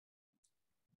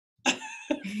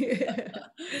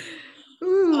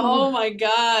 Oh my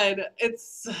God.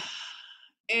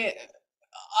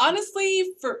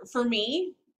 Honestly, for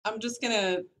me, I'm just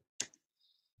gonna,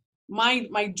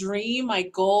 my dream, my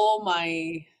goal,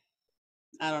 I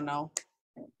don't know,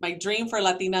 my dream for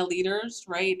Latina leaders,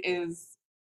 right, is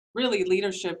really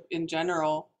leadership in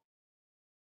general.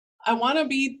 I want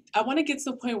to get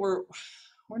to the point where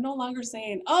we're no longer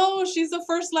saying, oh, she's the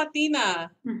first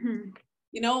Latina. Mm-hmm.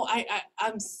 You know,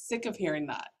 I'm sick of hearing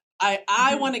that.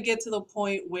 I want to get to the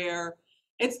point where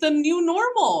it's the new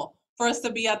normal for us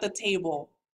to be at the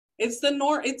table. It's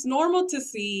normal to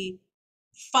see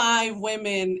 5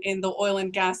 women in the oil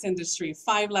and gas industry,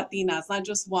 5 Latinas, not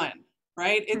just one,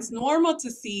 right? It's normal to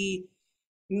see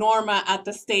Norma at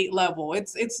the state level.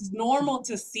 It's normal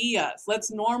to see us.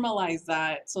 Let's normalize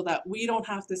that so that we don't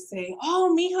have to say,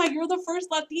 oh, mija, you're the first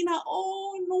Latina.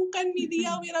 Oh, nunca en mi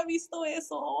día hubiera visto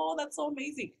eso. Oh, that's so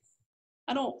amazing.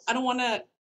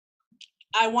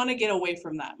 I want to get away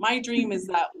from that. My dream is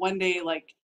that one day,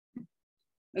 like,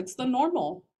 it's the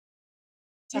normal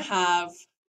to have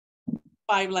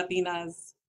 5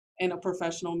 Latinas in a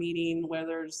professional meeting where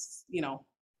there's, you know,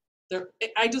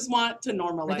 I just want to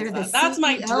normalize that. That's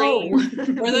my dream.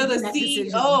 Where they're the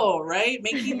CEO, right?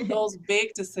 Making those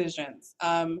big decisions.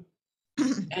 And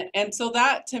so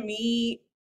that, to me,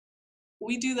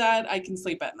 we do that, I can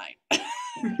sleep at night.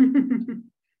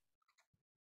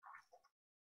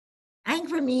 I think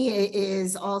for me, it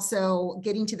is also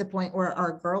getting to the point where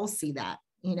our girls see that.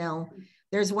 You know,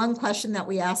 there's one question that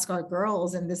we ask our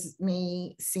girls, and this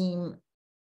may seem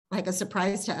like a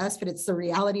surprise to us, but it's the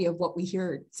reality of what we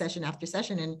hear session after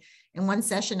session. And in one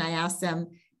session, I asked them,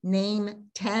 name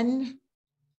 10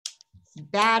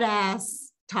 badass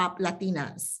top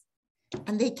Latinas.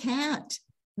 And they can't.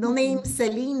 They'll name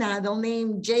Selena, they'll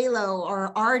name J-Lo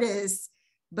or artists,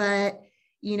 but,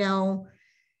 you know,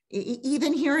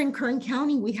 even here in Kern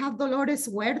County, we have Dolores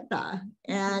Huerta.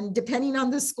 And depending on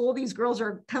the school these girls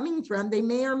are coming from, they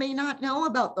may or may not know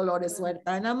about Dolores Huerta.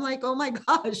 And I'm like, oh my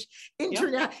gosh,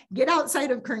 get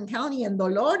outside of Kern County and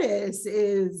Dolores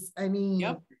is, I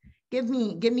mean, give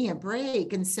me a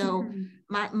break. And so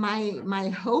my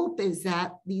hope is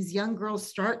that these young girls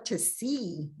start to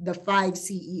see the 5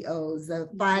 CEOs, the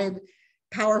 5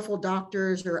 powerful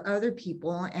doctors or other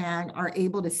people, and are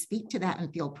able to speak to that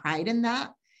and feel pride in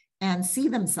that and see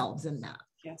themselves in that.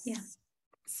 Yes. Yeah.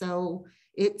 So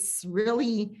it's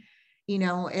really, you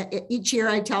know, each year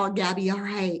I tell Gabby, all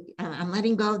right, I'm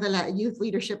letting go of the youth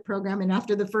leadership program. And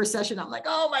after the first session, I'm like,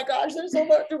 oh my gosh, there's so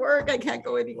much work. I can't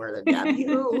go anywhere than Gabby.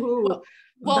 Well,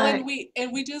 but,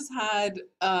 and we just had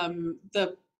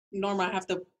the Norma, I have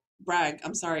to brag,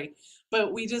 I'm sorry,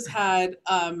 but we just had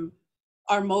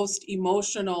our most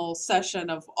emotional session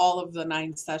of all of the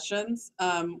 9 sessions,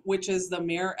 which is the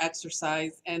mirror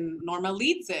exercise, and Norma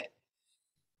leads it.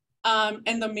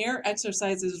 And the mirror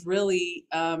exercise is really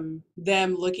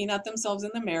them looking at themselves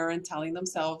in the mirror and telling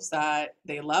themselves that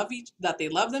they love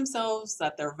themselves,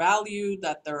 that they're valued,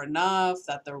 that they're enough,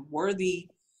 that they're worthy.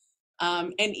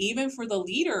 And even for the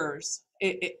leaders,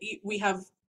 we have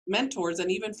mentors, and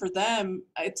even for them,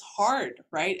 it's hard,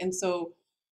 right? And so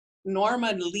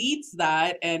Norma leads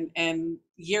that, and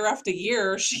year after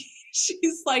year,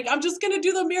 she's like, I'm just gonna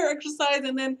do the mirror exercise,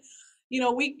 and then, you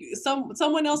know,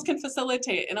 someone else can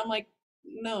facilitate. And I'm like,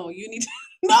 no, you need to,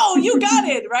 no, you got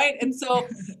it, right? And so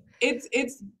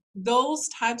it's those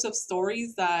types of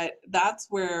stories that's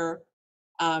where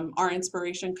our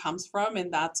inspiration comes from,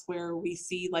 and that's where we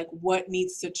see like what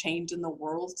needs to change in the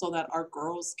world so that our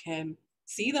girls can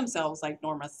see themselves, like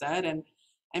Norma said. And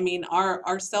I mean,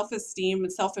 our self-esteem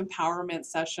and self-empowerment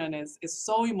session is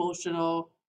so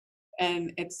emotional,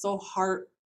 and it's so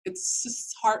it's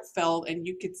just heartfelt, and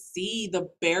you could see the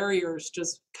barriers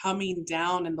just coming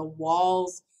down and the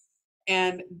walls.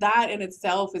 And that in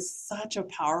itself is such a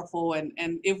powerful, and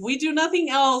if we do nothing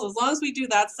else, as long as we do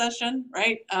that session,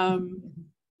 right,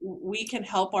 we can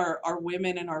help our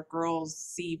women and our girls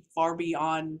see far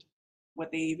beyond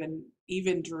what they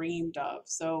even dreamed of.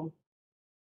 So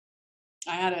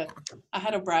I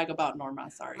had to brag about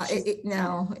Norma. Sorry.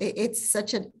 It's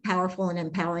such a powerful and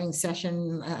empowering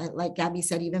session. Like Gabby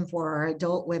said, even for our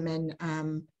adult women,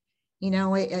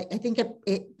 I think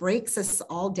it breaks us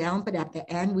all down, but at the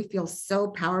end, we feel so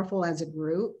powerful as a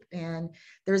group. And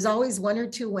there's always one or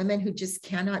two women who just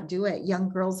cannot do it. Young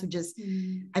girls who just,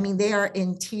 they are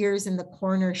in tears in the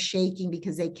corner, shaking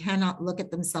because they cannot look at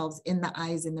themselves in the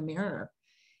eyes in the mirror.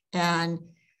 And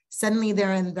suddenly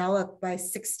they're enveloped by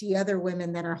 60 other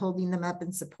women that are holding them up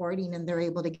and supporting, and they're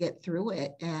able to get through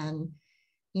it. And,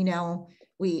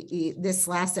 this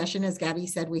last session, as Gabby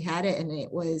said, we had it, and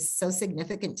it was so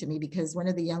significant to me because one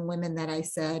of the young women that I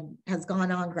said has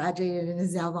gone on, graduated, and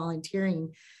is now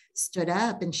volunteering, stood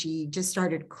up and she just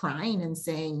started crying and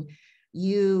saying,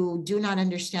 "You do not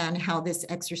understand how this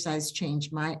exercise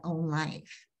changed my own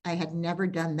life. I had never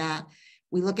done that.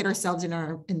 We look at ourselves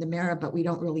in the mirror, but we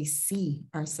don't really see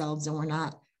ourselves, and we're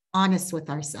not honest with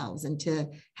ourselves. And to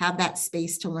have that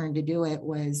space to learn to do it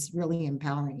was really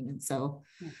empowering." And so,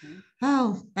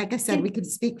 like I said, we could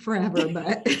speak forever,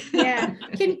 but yeah.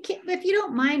 If you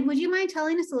don't mind, would you mind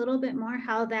telling us a little bit more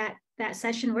how that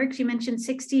session works? You mentioned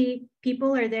 60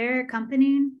 people are there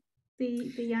accompanying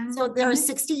the young. So there are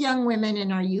 60 young women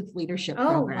in our youth leadership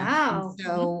program. Wow. And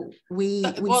so we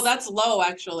well, that's low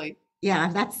actually.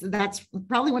 Yeah, that's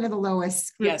probably one of the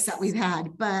lowest groups that we've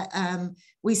had. But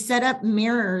we set up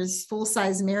mirrors,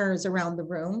 full-size mirrors around the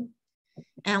room.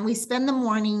 And we spend the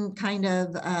morning kind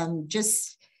of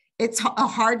it's a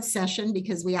hard session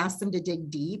because we ask them to dig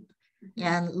deep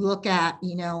and look at,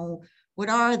 what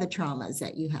are the traumas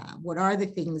that you have? What are the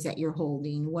things that you're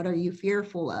holding? What are you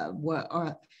fearful of? What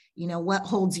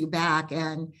holds you back?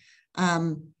 And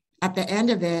at the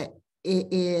end of it, it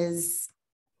is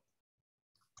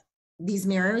these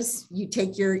mirrors. You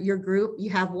take your group, you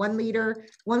have one leader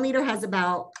has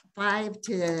about 5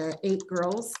 to 8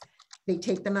 girls. They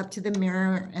take them up to the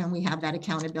mirror, and we have that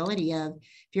accountability of,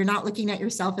 if you're not looking at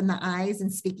yourself in the eyes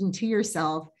and speaking to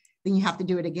yourself, then you have to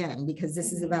do it again, because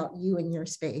this is about you and your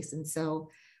space. And so,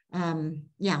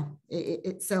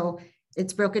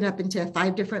 it's broken up into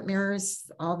 5 different mirrors,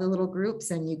 all the little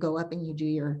groups, and you go up and you do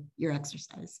your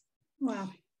exercise. Wow.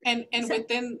 And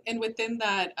within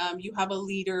that, you have a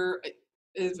leader.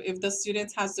 If the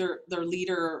students has their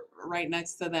leader right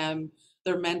next to them,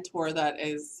 their mentor that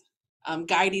is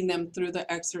guiding them through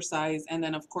the exercise, and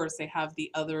then of course they have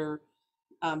the other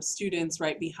students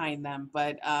right behind them.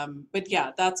 But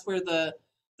yeah, that's where the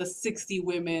 60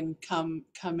 women come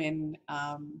in.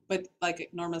 But like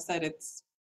Norma said, it's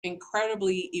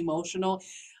incredibly emotional.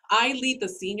 I lead the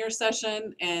senior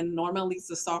session, and Norma leads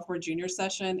the sophomore junior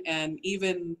session. And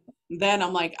even then,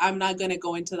 I'm like, I'm not going to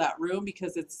go into that room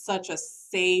because it's such a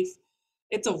safe,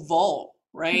 it's a vault,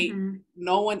 right?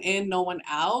 No one in, no one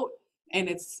out. And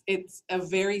it's a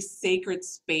very sacred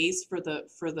space for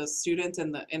the students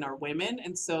and our women.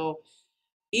 And so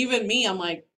even me, I'm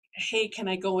like, hey, can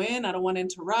I go in? I don't want to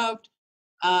interrupt.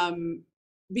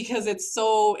 Because it's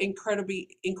so incredibly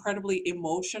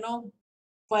emotional.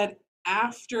 But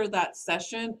after that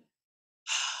session,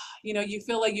 you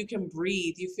feel like you can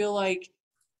breathe. You feel like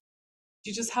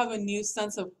you just have a new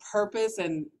sense of purpose,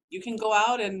 and you can go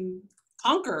out and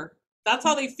conquer. That's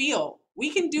how they feel.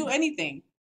 We can do anything.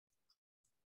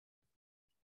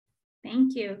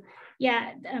 Thank you.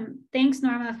 Yeah, thanks,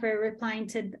 Norma, for replying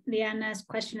to Liana's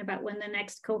question about when the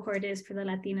next cohort is for the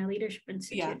Latina Leadership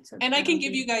Institute. Yeah, so and I can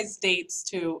give you guys dates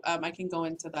too. I can go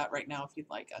into that right now if you'd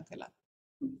like, Angela.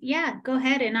 Yeah, go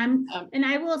ahead, and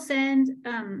I will send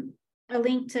a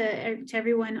link to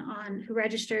everyone who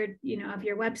registered, of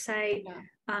your website,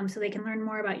 so they can learn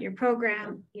more about your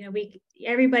program.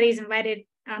 Everybody's invited.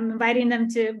 I'm inviting them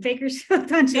to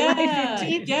Bakersfield on July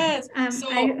 15th.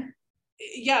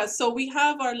 Yes. So we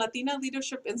have our Latina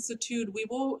Leadership Institute. We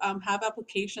will have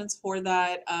applications for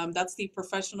that. That's the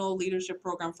professional leadership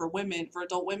program for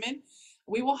adult women.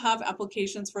 We will have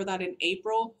applications for that in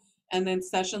April, and then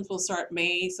sessions will start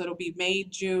May. So it'll be May,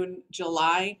 June,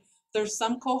 July. There's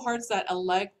some cohorts that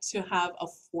elect to have a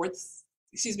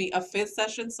fifth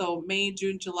session. So May,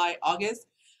 June, July, August.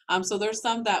 So there's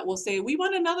some that will say, we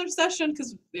want another session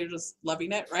because they're just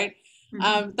loving it, right?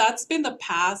 That's been the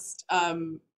past.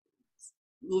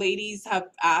 Ladies have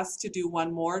asked to do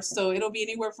one more. So it'll be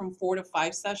anywhere from 4 to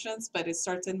 5 sessions, but it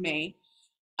starts in May.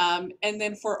 And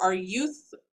then for our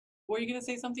youth Were you going to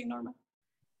say something, Norma?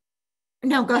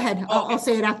 No, go ahead. I'll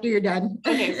say it after you're done.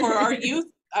 Okay, for our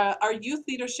youth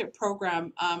leadership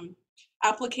program,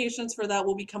 applications for that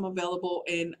will become available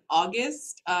in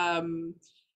August. And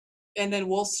then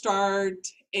we'll start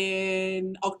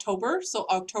in October. So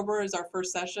October is our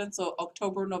first session. So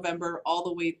October, November, all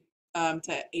the way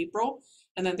to April.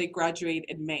 And then they graduate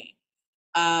in May.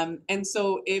 And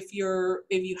so if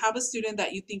you have a student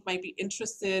that you think might be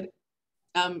interested,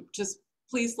 just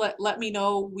please let me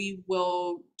know. We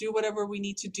will do whatever we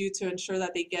need to do to ensure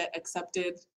that they get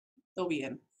accepted. They'll be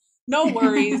in. No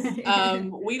worries.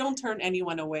 We don't turn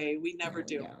anyone away. We never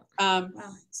do. Wow.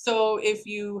 So if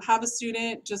you have a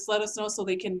student, just let us know so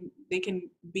they can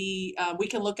be, we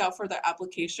can look out for their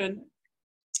application.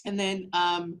 And then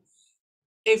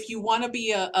if you want to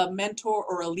be a mentor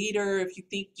or a leader, if you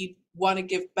think you want to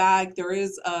give back, there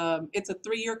is it's a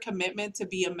 3-year commitment to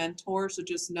be a mentor. So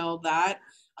just know that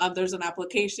there's an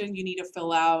application you need to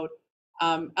fill out.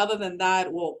 Other than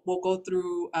that, we'll go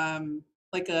through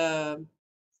like a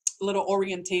little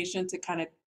orientation to kind of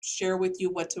share with you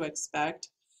what to expect.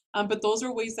 But those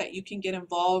are ways that you can get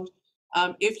involved.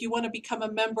 If you want to become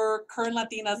a member,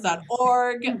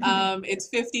 kernlatinas.org. It's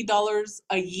 $50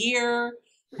 a year.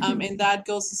 And that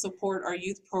goes to support our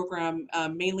youth program,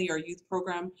 mainly our youth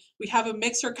program. We have a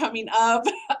mixer coming up.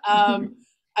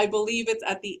 I believe it's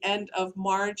at the end of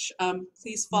March.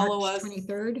 Please follow us. March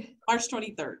 23rd. March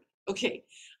 23rd. Okay.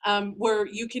 Where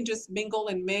you can just mingle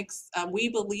and mix. We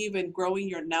believe in growing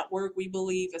your network. We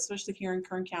believe, especially here in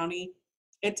Kern County,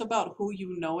 it's about who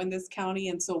you know in this county.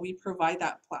 And so we provide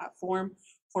that platform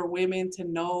for women to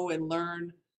know and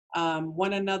learn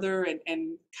one another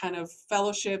and kind of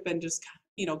fellowship and just,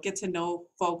 get to know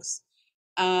folks.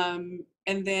 And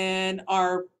then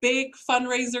our big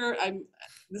fundraiser,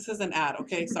 this is an ad,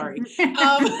 okay, sorry.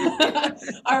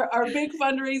 Our big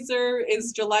fundraiser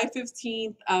is July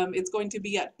 15th. It's going to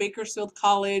be at Bakersfield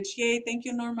College. Yay, thank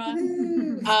you, Norma.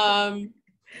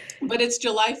 But it's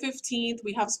July 15th.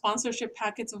 We have sponsorship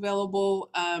packets available.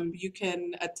 You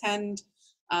can attend.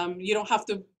 You don't have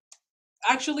to,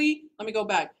 actually, let me go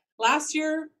back. Last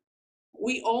year,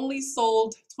 we only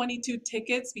sold 22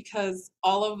 tickets because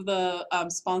all of the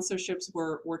sponsorships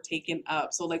were taken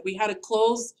up. So like we had to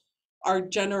close our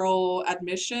general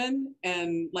admission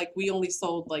and like we only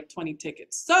sold like 20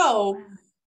 tickets. So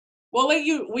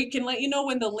we can let you know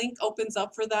when the link opens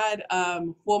up for that.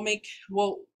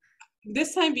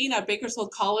 This time being at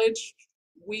Bakersfield College,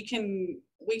 we can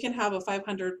have a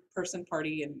 500-person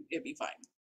party and it'd be fine.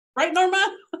 Right,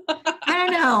 Norma? I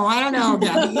don't know,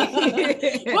 Gabby.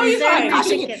 Well,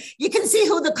 you can see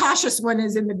who the cautious one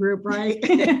is in the group, right?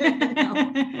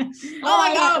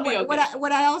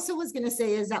 What I also was going to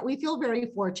say is that we feel very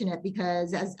fortunate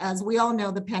because as we all know,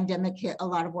 the pandemic hit a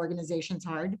lot of organizations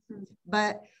hard,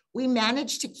 but we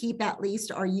managed to keep at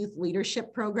least our youth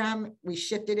leadership program. We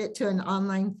shifted it to an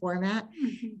online format.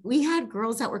 We had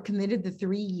girls that were committed to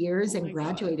 3 years and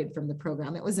graduated from the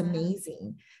program. It was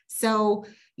amazing. So,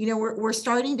 we're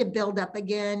starting to build up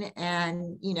again.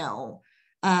 And,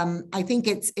 I think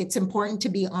it's important to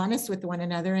be honest with one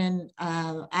another. And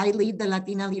I lead the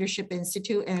Latina Leadership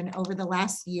Institute. And over the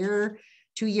last 2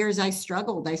 years, I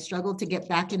struggled to get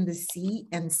back in the seat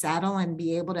and saddle and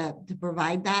be able to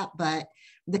provide that. But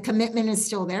the commitment is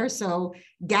still there. So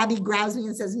Gabby grabs me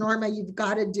and says, Norma, you've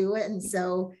got to do it. And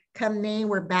so come May,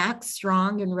 we're back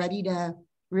strong and ready to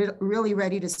really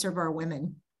ready to serve our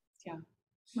women. Yeah.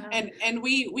 Wow. And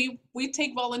we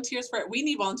take volunteers we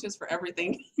need volunteers for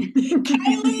everything.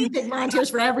 Kylie, we take volunteers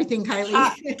for everything,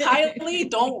 Kylie. Kylie,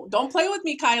 don't play with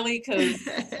me, Kylie, because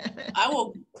I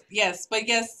will. Yes, but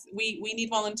yes, we need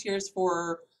volunteers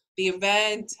for the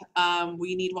event.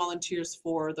 We need volunteers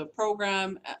for the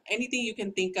program. Anything you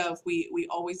can think of, we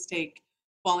always take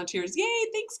volunteers. Yay!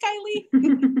 Thanks, Kylie.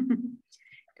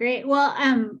 Great. Well,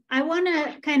 I want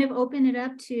to kind of open it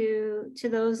up to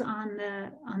those on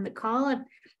the call.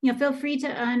 Feel free to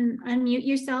unmute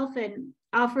yourself and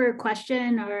offer a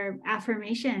question or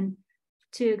affirmation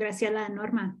to Graciela and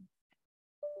Norma.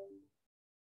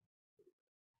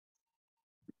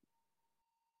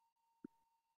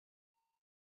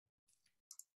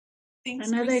 Thanks,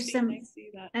 I know there's some I see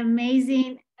that.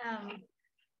 amazing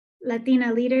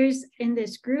Latina leaders in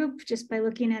this group just by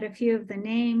looking at a few of the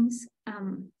names.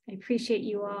 I appreciate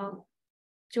you all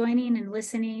joining and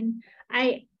listening.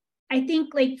 I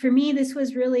think, like, for me, this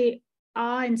was really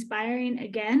awe-inspiring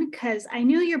again, because I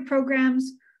knew your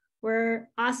programs were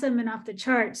awesome and off the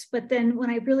charts, but then when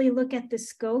I really look at the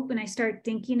scope and I start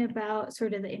thinking about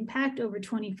sort of the impact over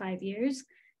 25 years,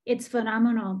 it's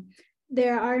phenomenal.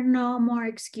 There are no more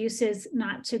excuses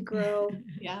not to grow.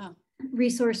 Yeah.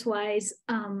 resource-wise,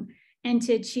 and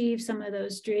to achieve some of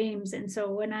those dreams. And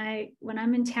so when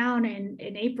I'm in town in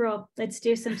April, let's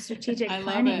do some strategic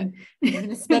planning. We're going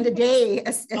to spend a day,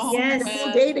 yes, a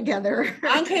full day together.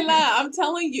 Angela, I'm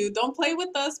telling you, don't play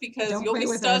with us because you'll be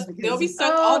stuck. They'll be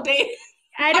stuck all day.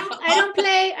 I don't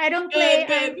play.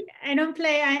 Good. I don't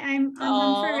play. I'm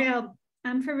for real.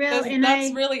 I'm for real.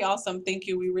 That's really awesome. Thank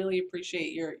you. We really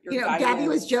appreciate your guidance. Gabby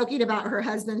was joking about her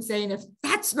husband saying, if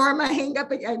that's Norma, hang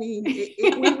up. I mean,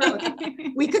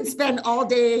 we could spend all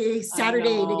day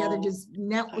Saturday together,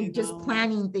 just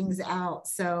planning things out.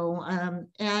 So,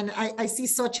 and I see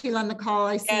Xochitl on the call.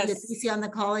 I see Leticia on the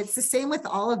call. It's the same with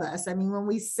all of us. I mean, when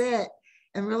we sit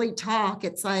and really talk,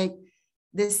 it's like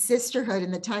this sisterhood,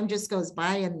 and the time just goes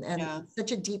by, and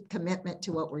such a deep commitment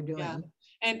to what we're doing. Yeah.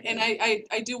 And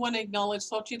I do want to acknowledge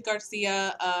Xochitl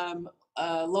Garcia,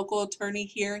 a local attorney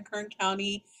here in Kern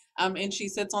County, and she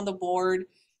sits on the board.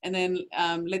 And then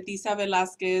Leticia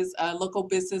Velasquez, a local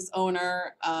business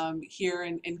owner here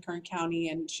in Kern County,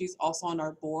 and she's also on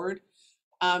our board.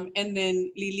 And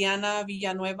then Liliana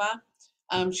Villanueva,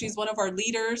 she's one of our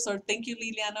leaders. So thank you,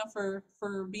 Liliana, for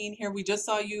being here. We just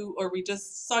saw you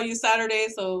Saturday,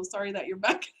 so sorry that you're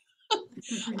back.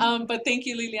 But thank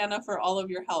you, Liliana, for all of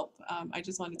your help. I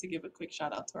just wanted to give a quick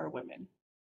shout out to our women.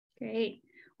 Great.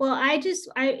 Well,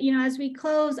 as we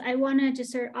close, I want to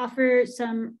just offer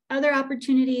some other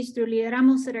opportunities through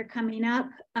Lideramos that are coming up.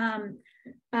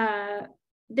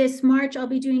 This March, I'll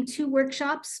be doing 2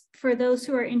 workshops for those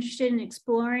who are interested in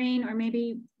exploring or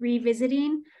maybe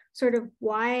revisiting sort of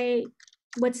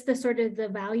what's the sort of the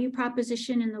value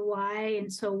proposition and the why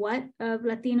and so what of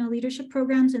Latino leadership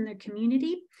programs in their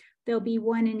community. There'll be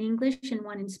one in English and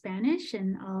one in Spanish,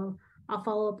 and I'll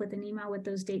follow up with an email with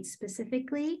those dates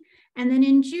specifically. And then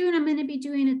in June, I'm going to be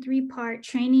doing a 3-part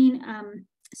training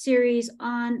series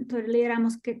on the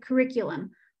Lideramos curriculum,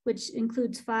 which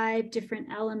includes 5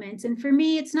 different elements. And for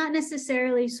me, it's not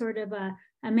necessarily sort of a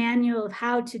manual of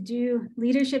how to do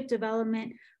leadership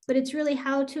development, but it's really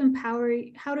how to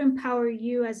empower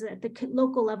you as at the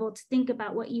local level to think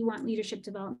about what you want leadership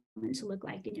development to look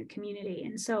like in your community.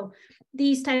 And so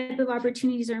these type of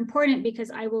opportunities are important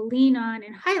because I will lean on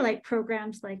and highlight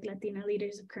programs like Latina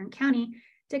Leaders of Kern County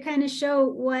to kind of show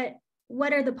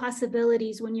what are the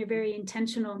possibilities when you're very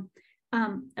intentional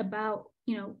about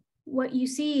what you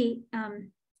see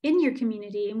in your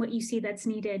community and what you see that's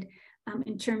needed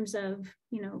in terms of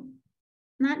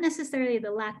not necessarily the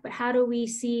lack, but how do we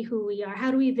see who we are? How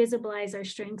do we visibilize our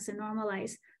strengths and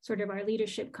normalize sort of our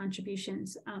leadership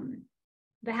contributions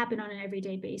that happen on an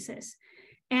everyday basis?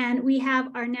 And we have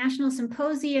our national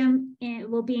symposium, and it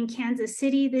will be in Kansas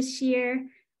City this year,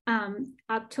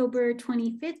 October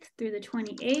 25th through the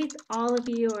 28th. All of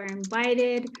you are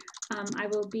invited. I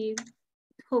will be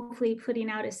hopefully putting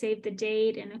out a save the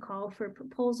date and a call for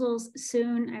proposals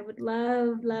soon. I would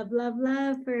love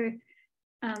for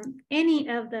any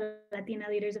of the Latina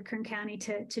leaders of Kern County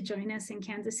to join us in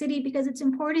Kansas City, because it's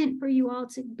important for you all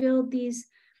to build these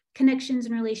connections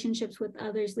and relationships with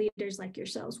others, leaders like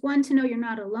yourselves. One, to know you're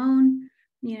not alone,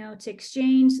 to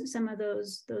exchange some of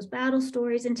those battle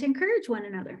stories and to encourage one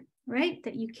another, right?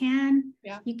 That you can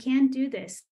do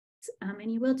this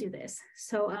and you will do this.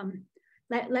 So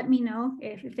let me know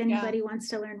if anybody wants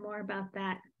to learn more about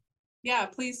that. Yeah,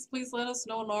 please let us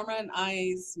know. Norma and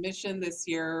I's mission this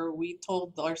year, we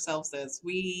told ourselves this: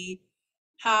 we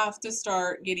have to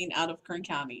start getting out of Kern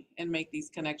County and make these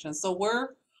connections. So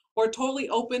we're totally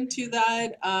open to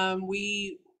that.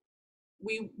 We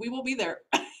will be there.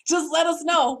 Just let us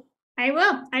know. I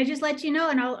will. I just let you know,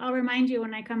 and I'll remind you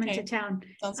when I come into town.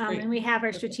 Sounds great. And we have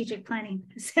our strategic planning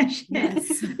session.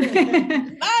 Yes.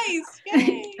 Nice.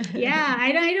 Yay. Yeah,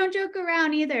 I don't joke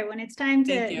around either. When it's time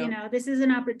to, this is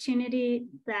an opportunity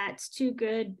that's too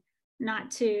good not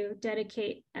to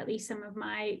dedicate at least some of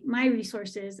my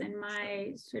resources and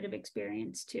my sort of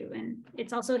experience to. And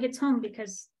it's also hits home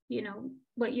because,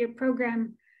 what your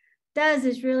program does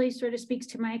is really sort of speaks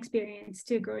to my experience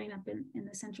too, growing up in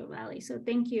the Central Valley. So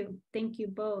thank you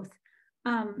both.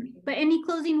 But any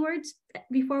closing words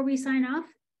before we sign off?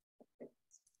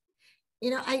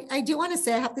 I do want to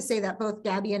say, I have to say that both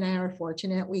Gabby and I are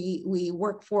fortunate. We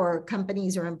work for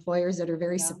companies or employers that are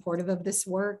very supportive of this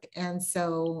work. And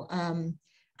so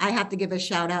I have to give a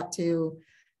shout out to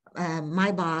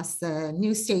my boss, the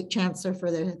new state chancellor for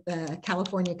the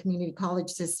California Community College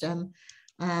System,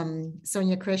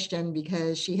 Sonia Christian,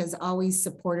 because she has always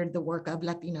supported the work of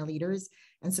Latina leaders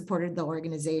and supported the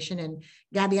organization. And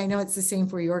Gabby, I know it's the same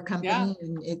for your company,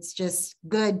 and it's just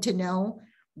good to know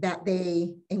that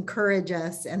they encourage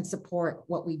us and support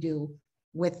what we do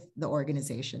with the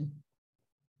organization.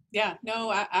 Yeah,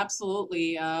 no,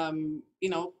 absolutely. You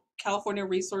know, California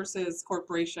Resources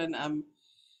Corporation,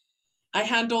 I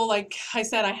handle, like I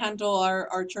said, I handle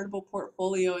our charitable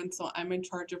portfolio. And so I'm in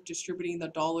charge of distributing the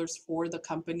dollars for the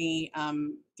company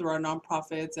through our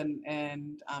nonprofits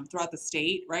and throughout the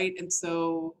state, right? And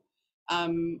so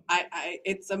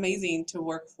it's amazing to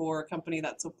work for a company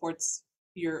that supports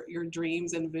your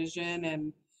dreams and vision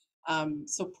and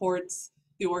supports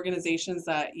the organizations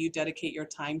that you dedicate your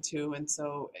time to. And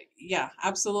so, yeah,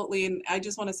 absolutely. And I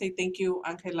just want to say thank you,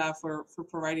 Angela, for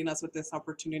providing us with this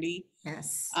opportunity.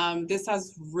 Yes. This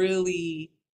has really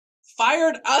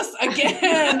fired us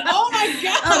again. Oh my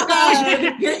God. Oh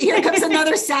gosh, here comes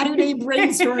another Saturday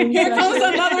brainstorming. Here comes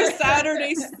another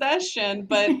Saturday session.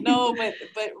 But no, but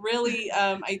really,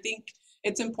 I think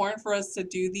it's important for us to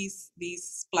do these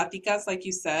pláticas, like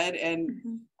you said, and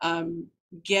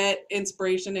get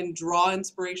inspiration and draw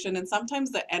inspiration. And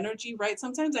sometimes the energy, right?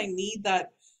 Sometimes I need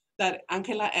that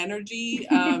Angela energy.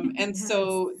 And Yes.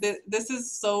 so this is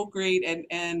so great.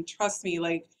 And trust me,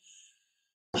 like,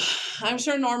 I'm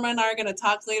sure Norma and I are going to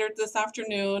talk later this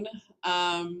afternoon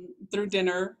through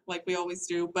dinner, like we always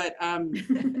do. But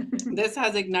this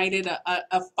has ignited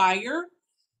a fire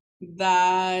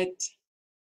that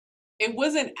it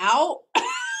wasn't out,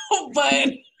 but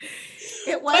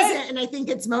it wasn't, and I think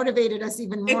it's motivated us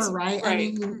even more, right? Right. I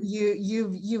mean,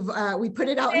 you've we put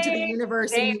it out into the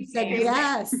universe, and you said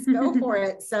yes, go for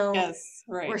it. So yes,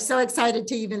 right. We're so excited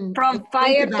to even from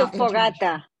fire to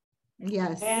fogata.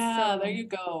 Yes. Yeah, there you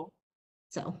go.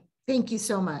 So thank you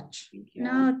so much. Thank you.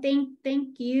 No,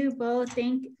 thank you both.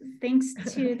 Thanks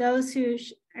to those who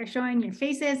are showing your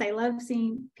faces. I love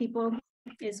seeing people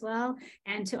as well,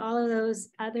 and to all of those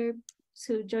others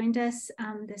who joined us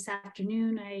this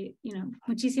afternoon.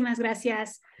 Muchísimas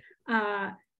gracias.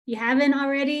 You haven't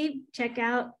already, check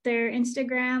out their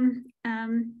Instagram,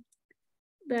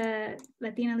 the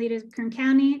Latina Leaders of Kern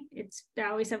County. They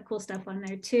always have cool stuff on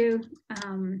there too.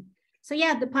 So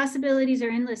yeah, the possibilities are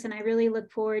endless, and I really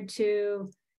look forward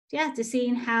to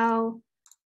seeing how,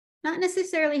 not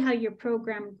necessarily how your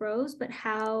program grows, but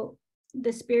how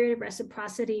the spirit of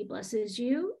reciprocity blesses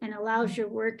you and allows your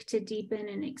work to deepen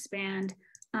and expand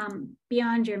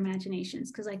beyond your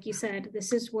imaginations. Because like you said,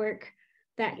 this is work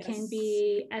that can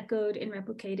be echoed and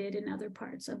replicated in other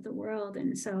parts of the world.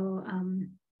 And so,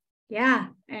 yeah,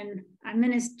 and I'm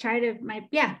going to try to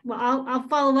I'll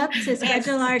follow up to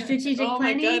schedule our strategic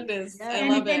planning. Oh my goodness.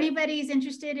 And if anybody's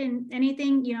interested in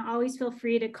anything, always feel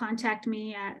free to contact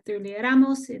me through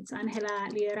Lideramos. It's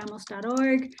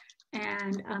angela@lideramos.org.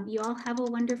 And you all have a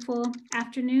wonderful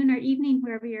afternoon or evening,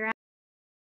 wherever you're at.